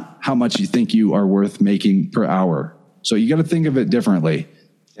 not how much you think you are worth making per hour. So you got to think of it differently.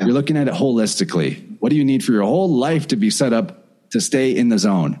 Yeah. You're looking at it holistically. What do you need for your whole life to be set up to stay in the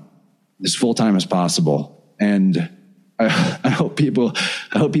zone as full-time as possible? And I hope people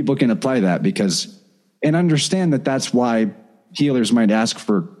can apply that, and understand that that's why healers might ask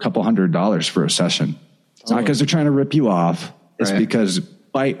for a couple $100 for a session. It's not because they're trying to rip you off. It's because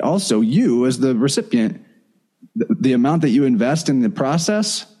by also you as the recipient, the amount that you invest in the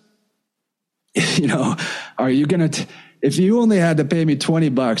process, are you going to, if you only had to pay me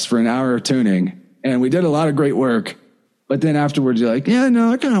 $20 for an hour of tuning and we did a lot of great work, but then afterwards you're like, yeah,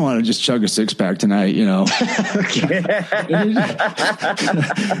 no, I kind of want to just chug a 6-pack tonight,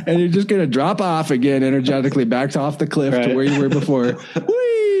 and you're just going to drop off again energetically back off the cliff to where you were before.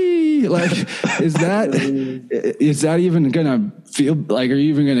 Whee! Like, is that even going to feel like, are you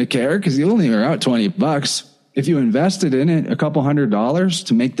even going to care? Because you only are out $20. If you invested in it a couple $100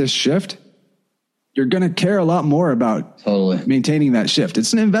 to make this shift, you're going to care a lot more about maintaining that shift.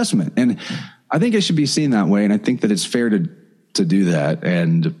 It's an investment. And I think it should be seen that way. And I think that it's fair to do that.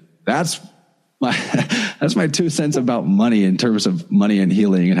 And that's my 2 cents about money in terms of money and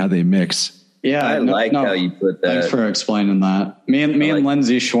healing and how they mix. Yeah. I like how you put that. Thanks for explaining that. Me and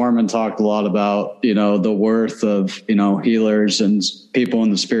Lindsay Schwarman talked a lot about, the worth of, healers and people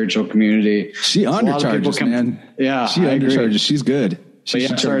in the spiritual community. She undercharges, man. Yeah. She undercharges. She's good. Sorry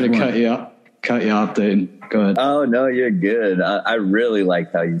to cut you off, Dayton. Go ahead. Oh no, you're good. I really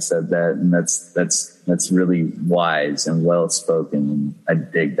like how you said that, and that's really wise and well spoken. And I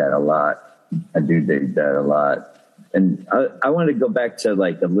dig that a lot. I do dig that a lot. And I want to go back to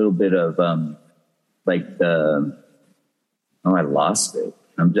like a little bit of I lost it.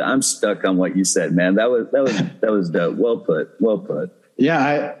 I'm stuck on what you said, man. That was dope. Well put.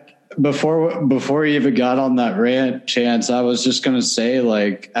 Yeah. Before you even got on that rant, Chance, I was just going to say,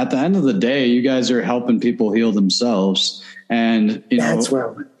 like, at the end of the day, you guys are helping people heal themselves. And, that's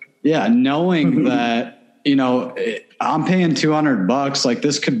knowing that, I'm paying $200. Like,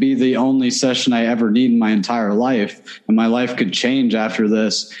 this could be the only session I ever need in my entire life. And my life could change after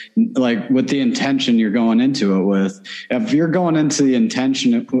this, like with the intention you're going into it with. If you're going into the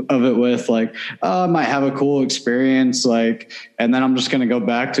intention of it with like, I might have a cool experience, like, and then I'm just going to go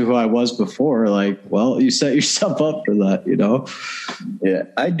back to who I was before. Like, well, you set yourself up for that, Yeah,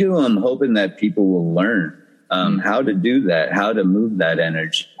 I do. I'm hoping that people will learn how to do that, how to move that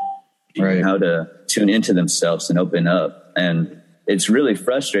energy. Right. How to tune into themselves and open up. And it's really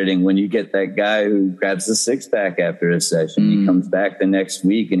frustrating when you get that guy who grabs the 6-pack after a session. He comes back the next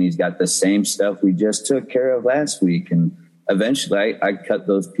week and he's got the same stuff we just took care of last week. And eventually I cut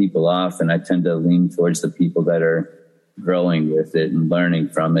those people off, and I tend to lean towards the people that are growing with it and learning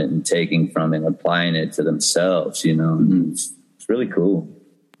from it and taking from it and applying it to themselves, It's really cool.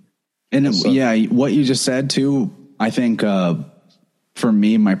 And what you just said too, I think, for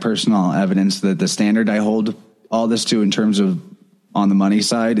me, my personal evidence that the standard I hold all this to in terms of on the money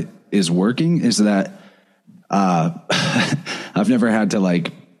side is working is that I've never had to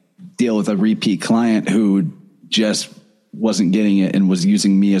like deal with a repeat client who just wasn't getting it and was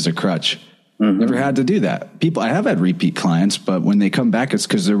using me as a crutch. Mm-hmm. Never had to do that. I have had repeat clients, but when they come back, it's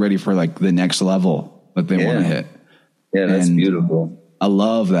because they're ready for like the next level that they want to hit. Yeah, that's beautiful. I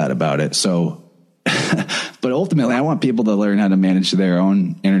love that about it. So, but ultimately, I want people to learn how to manage their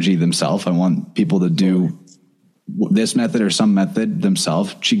own energy themselves. I want people to do this method or some method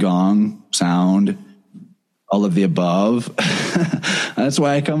themselves, Qigong, sound, all of the above. That's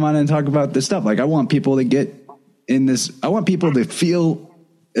why I come on and talk about this stuff. Like, I want people to get in this. I want people to feel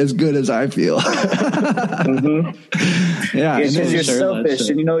as good as I feel. Mm-hmm. Yeah, because you're selfish,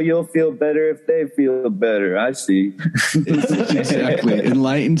 and you'll feel better if they feel better. I see. Exactly.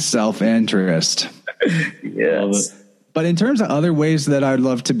 Enlightened self-interest. Yes. But in terms of other ways that I'd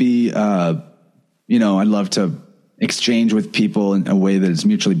love to be, I'd love to exchange with people in a way that is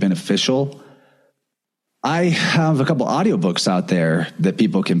mutually beneficial. I have a couple audiobooks out there that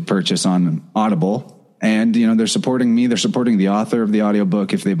people can purchase on Audible. And, they're supporting me. They're supporting the author of the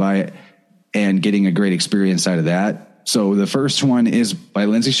audiobook if they buy it, and getting a great experience out of that. So the first one is by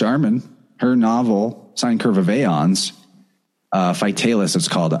Lindsay Sharman, her novel, Sine Curve of Aeons, Phytalis it's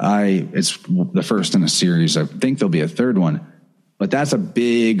called. It's the first in a series. I think there'll be a third one. But that's a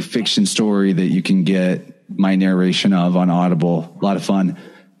big fiction story that you can get my narration of on Audible. A lot of fun.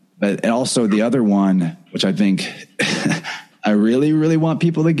 But also the other one, which I think I really, really want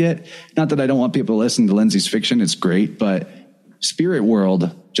people to get. Not that I don't want people to listen to Lindsay's fiction. It's great. But Spirit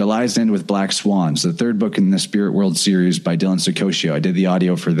World, July's End with Black Swans, the third book in the Spirit World series by Dylan Sicoscio. I did the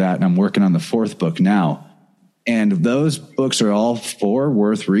audio for that, and I'm working on the fourth book now. And those books are all four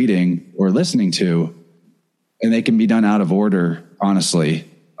worth reading or listening to, and they can be done out of order, honestly.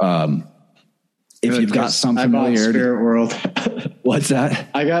 If you've got some familiarity. I bought Spirit World. What's that?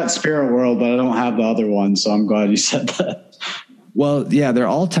 I got Spirit World, but I don't have the other one, so I'm glad you said that. Well, yeah, they're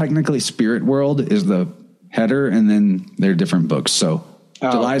all technically Spirit World is the header, and then they're different books. So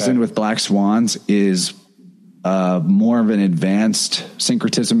July's End with Black Swans is more of an advanced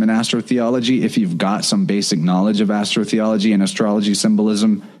syncretism in astrotheology. If you've got some basic knowledge of astrotheology and astrology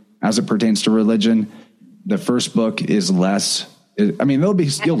symbolism as it pertains to religion, the first book is less. I mean,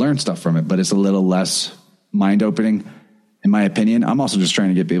 you'll learn stuff from it, but it's a little less mind opening, in my opinion. I'm also just trying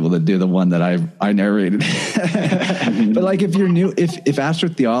to get people to do the one that I narrated. But like, if you're new, if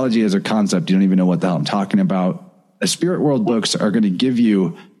astrotheology is a concept, you don't even know what the hell I'm talking about, the Spirit World books are going to give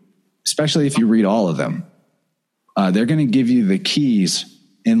you, especially if you read all of them, they're going to give you the keys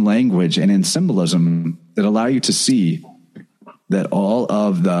in language and in symbolism that allow you to see that all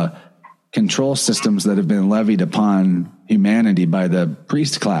of the control systems that have been levied upon humanity by the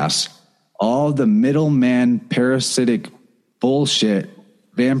priest class, all the middleman parasitic bullshit,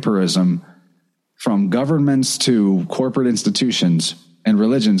 vampirism, from governments to corporate institutions and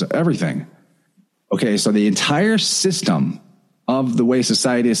religions, everything. Okay, so the entire system of the way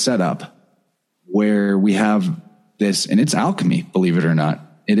society is set up, where we have this, and it's alchemy, believe it or not.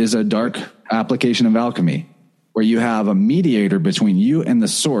 It is a dark application of alchemy, where you have a mediator between you and the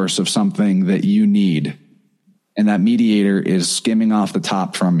source of something that you need. And that mediator is skimming off the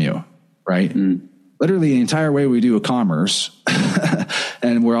top from you, right? Mm. Literally the entire way we do a commerce,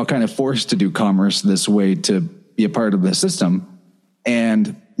 and we're all kind of forced to do commerce this way to be a part of the system.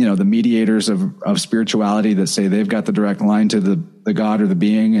 And, the mediators of spirituality that say they've got the direct line to the God or the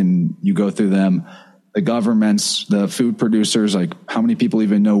being, and you go through them. The governments, the food producers, like, how many people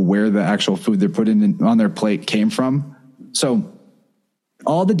even know where the actual food they're putting on their plate came from? So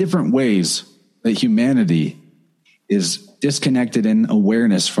all the different ways that humanity is disconnected in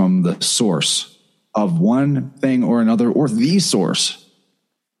awareness from the source of one thing or another, or the source.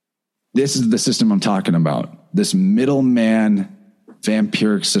 This is the system I'm talking about. This middleman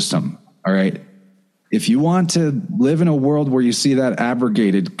vampiric system. All right. If you want to live in a world where you see that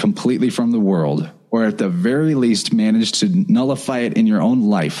abrogated completely from the world, or at the very least manage to nullify it in your own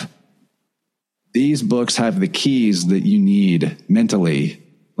life, these books have the keys that you need mentally,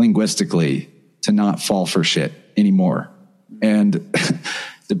 linguistically, to not fall for shit anymore. And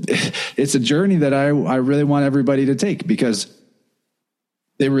it's a journey that I really want everybody to take, because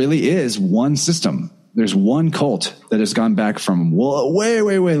there really is one system. There's one cult that has gone back from way,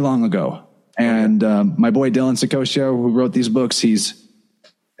 way, way long ago. And my boy Dylan Sicoscio, who wrote these books, he's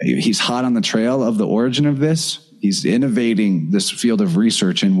hot on the trail of the origin of this. He's innovating this field of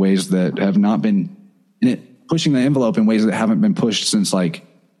research in ways that have not been pushing the envelope in ways that haven't been pushed since like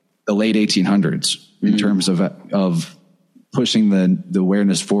the late 1800s in terms of pushing the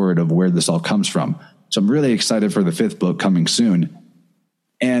awareness forward of where this all comes from. So I'm really excited for the fifth book coming soon.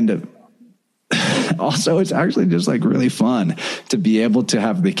 And also, it's actually just like really fun to be able to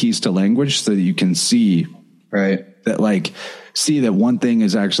have the keys to language so that you can see, right, that like see that one thing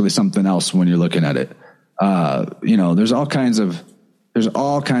is actually something else when you're looking at it. There's all kinds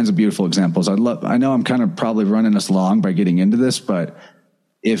of beautiful examples. I know I'm kind of probably running us long by getting into this, but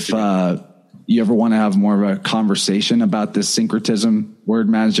if you ever want to have more of a conversation about this syncretism, word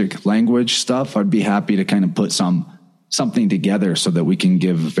magic, language stuff, I'd be happy to kind of put something together so that we can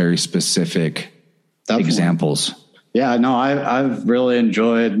give very specific examples. Yeah, no, I've really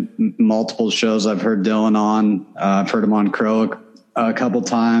enjoyed multiple shows I've heard Dylan on. I've heard him on Crow a couple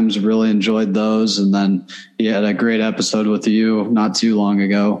times, really enjoyed those. And then he had a great episode with you not too long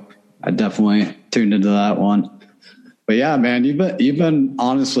ago. I definitely tuned into that one. But yeah, man, you've been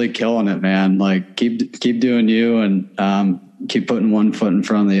honestly killing it, man. Like keep doing you and keep putting one foot in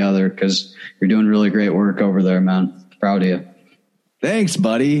front of the other, because you're doing really great work over there, man. Proud of you. Thanks,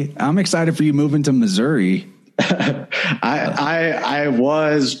 buddy. I'm excited for you moving to Missouri. I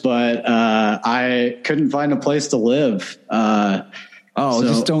was, but I couldn't find a place to live.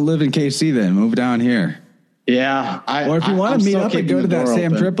 Just don't live in KC then. Move down here. Yeah. Or if you want to meet up and go to that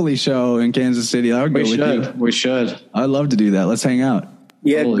Sam Tripoli show in Kansas City, I would go with you. We should. I'd love to do that. Let's hang out.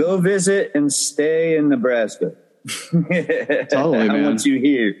 Yeah, go visit and stay in Nebraska. Totally, man. I want you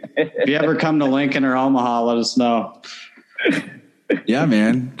here. If you ever come to Lincoln or Omaha, let us know. Yeah,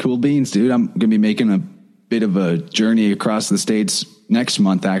 man. Cool beans, dude. I'm going to be making a bit of a journey across the states next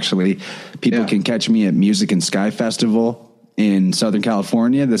month, actually. People can catch me at Music and Sky Festival in Southern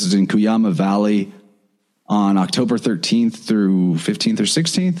California. This is in Cuyama Valley on October 13th through 15th or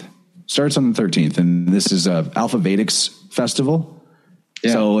 16th. Starts on the 13th. And this is a Alpha Vedics festival.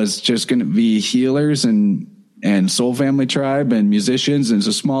 Yeah. So it's just going to be healers and Soul Family Tribe and musicians. And it's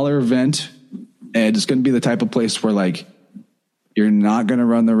a smaller event. And it's going to be the type of place where, like, you're not going to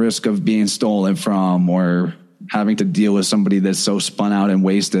run the risk of being stolen from or having to deal with somebody that's so spun out and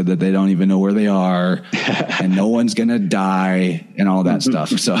wasted that they don't even know where they are and no one's going to die and all that stuff.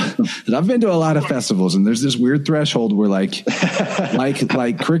 So I've been to a lot of festivals, and there's this weird threshold where like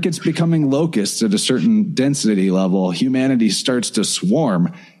crickets becoming locusts at a certain density level, humanity starts to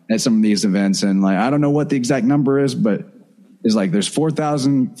swarm at some of these events. And like, I don't know what the exact number is, but it's like there's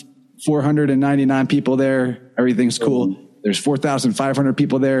 4,499 people there. Everything's cool. There's 4,500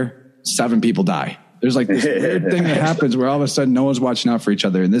 people there. 7 people die. There's like this weird thing that happens where all of a sudden no one's watching out for each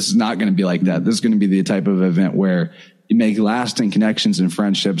other. And this is not going to be like that. This is going to be the type of event where you make lasting connections and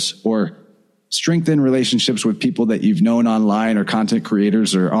friendships, or strengthen relationships with people that you've known online, or content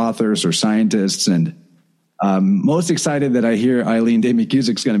creators or authors or scientists. And most excited that I hear Eileen Day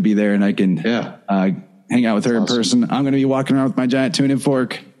McCusic's going to be there, and I can hang out with her in person. I'm going to be walking around with my giant tuning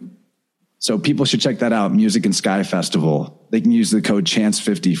fork. So people should check that out. Music and Sky Festival. They can use the code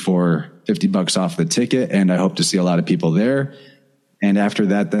CHANCE50 for $50 off the ticket. And I hope to see a lot of people there. And after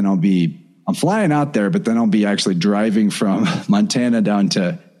that, then I'm flying out there, but then I'll be actually driving from Montana down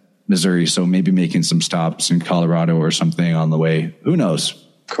to Missouri. So maybe making some stops in Colorado or something on the way. Who knows?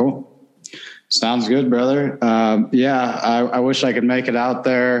 Cool. Sounds good, brother. I wish I could make it out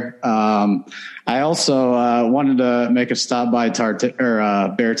there. I also wanted to make a stop by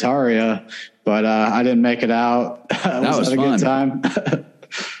Beartaria, but I didn't make it out. That was a fun. Good time.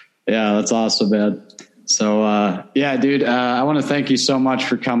 Yeah, that's awesome, man. So, dude, I want to thank you so much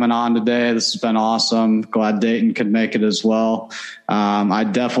for coming on today. This has been awesome. Glad Dayton could make it as well.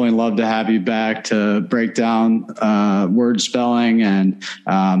 I'd definitely love to have you back to break down word spelling and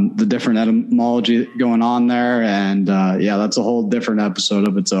the different etymology going on there. And that's a whole different episode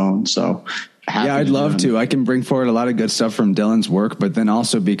of its own. So I'd love to. I can bring forward a lot of good stuff from Dylan's work, but then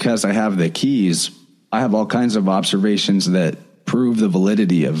also because I have the keys, I have all kinds of observations that prove the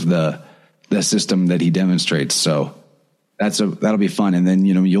validity of the system that he demonstrates. So that'll be fun. And then,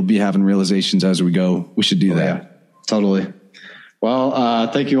 you'll be having realizations as we go. We should do that. Yeah, totally.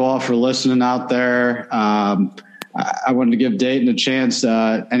 Well, thank you all for listening out there. I wanted to give Dayton a chance.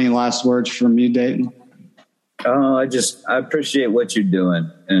 Any last words from you, Dayton? Oh, I appreciate what you're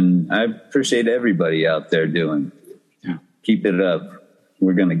doing, and I appreciate everybody out there doing. Yeah. Keep it up.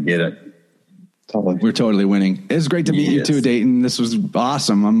 We're going to get it. Totally. We're totally winning. It's great to meet you too, Dayton. This was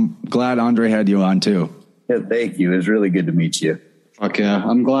awesome. I'm glad Andre had you on too. Yeah, thank you. It was really good to meet you. Fuck yeah.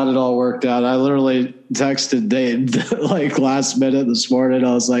 I'm glad it all worked out. I literally texted Dayton like last minute this morning.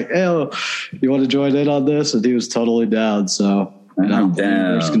 I was like, hey, you want to join in on this? And he was totally down. So I'm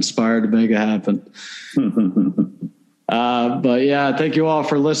down. We just conspired to make it happen. But yeah, thank you all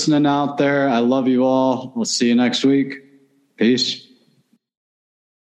for listening out there. I love you all. We'll see you next week. Peace.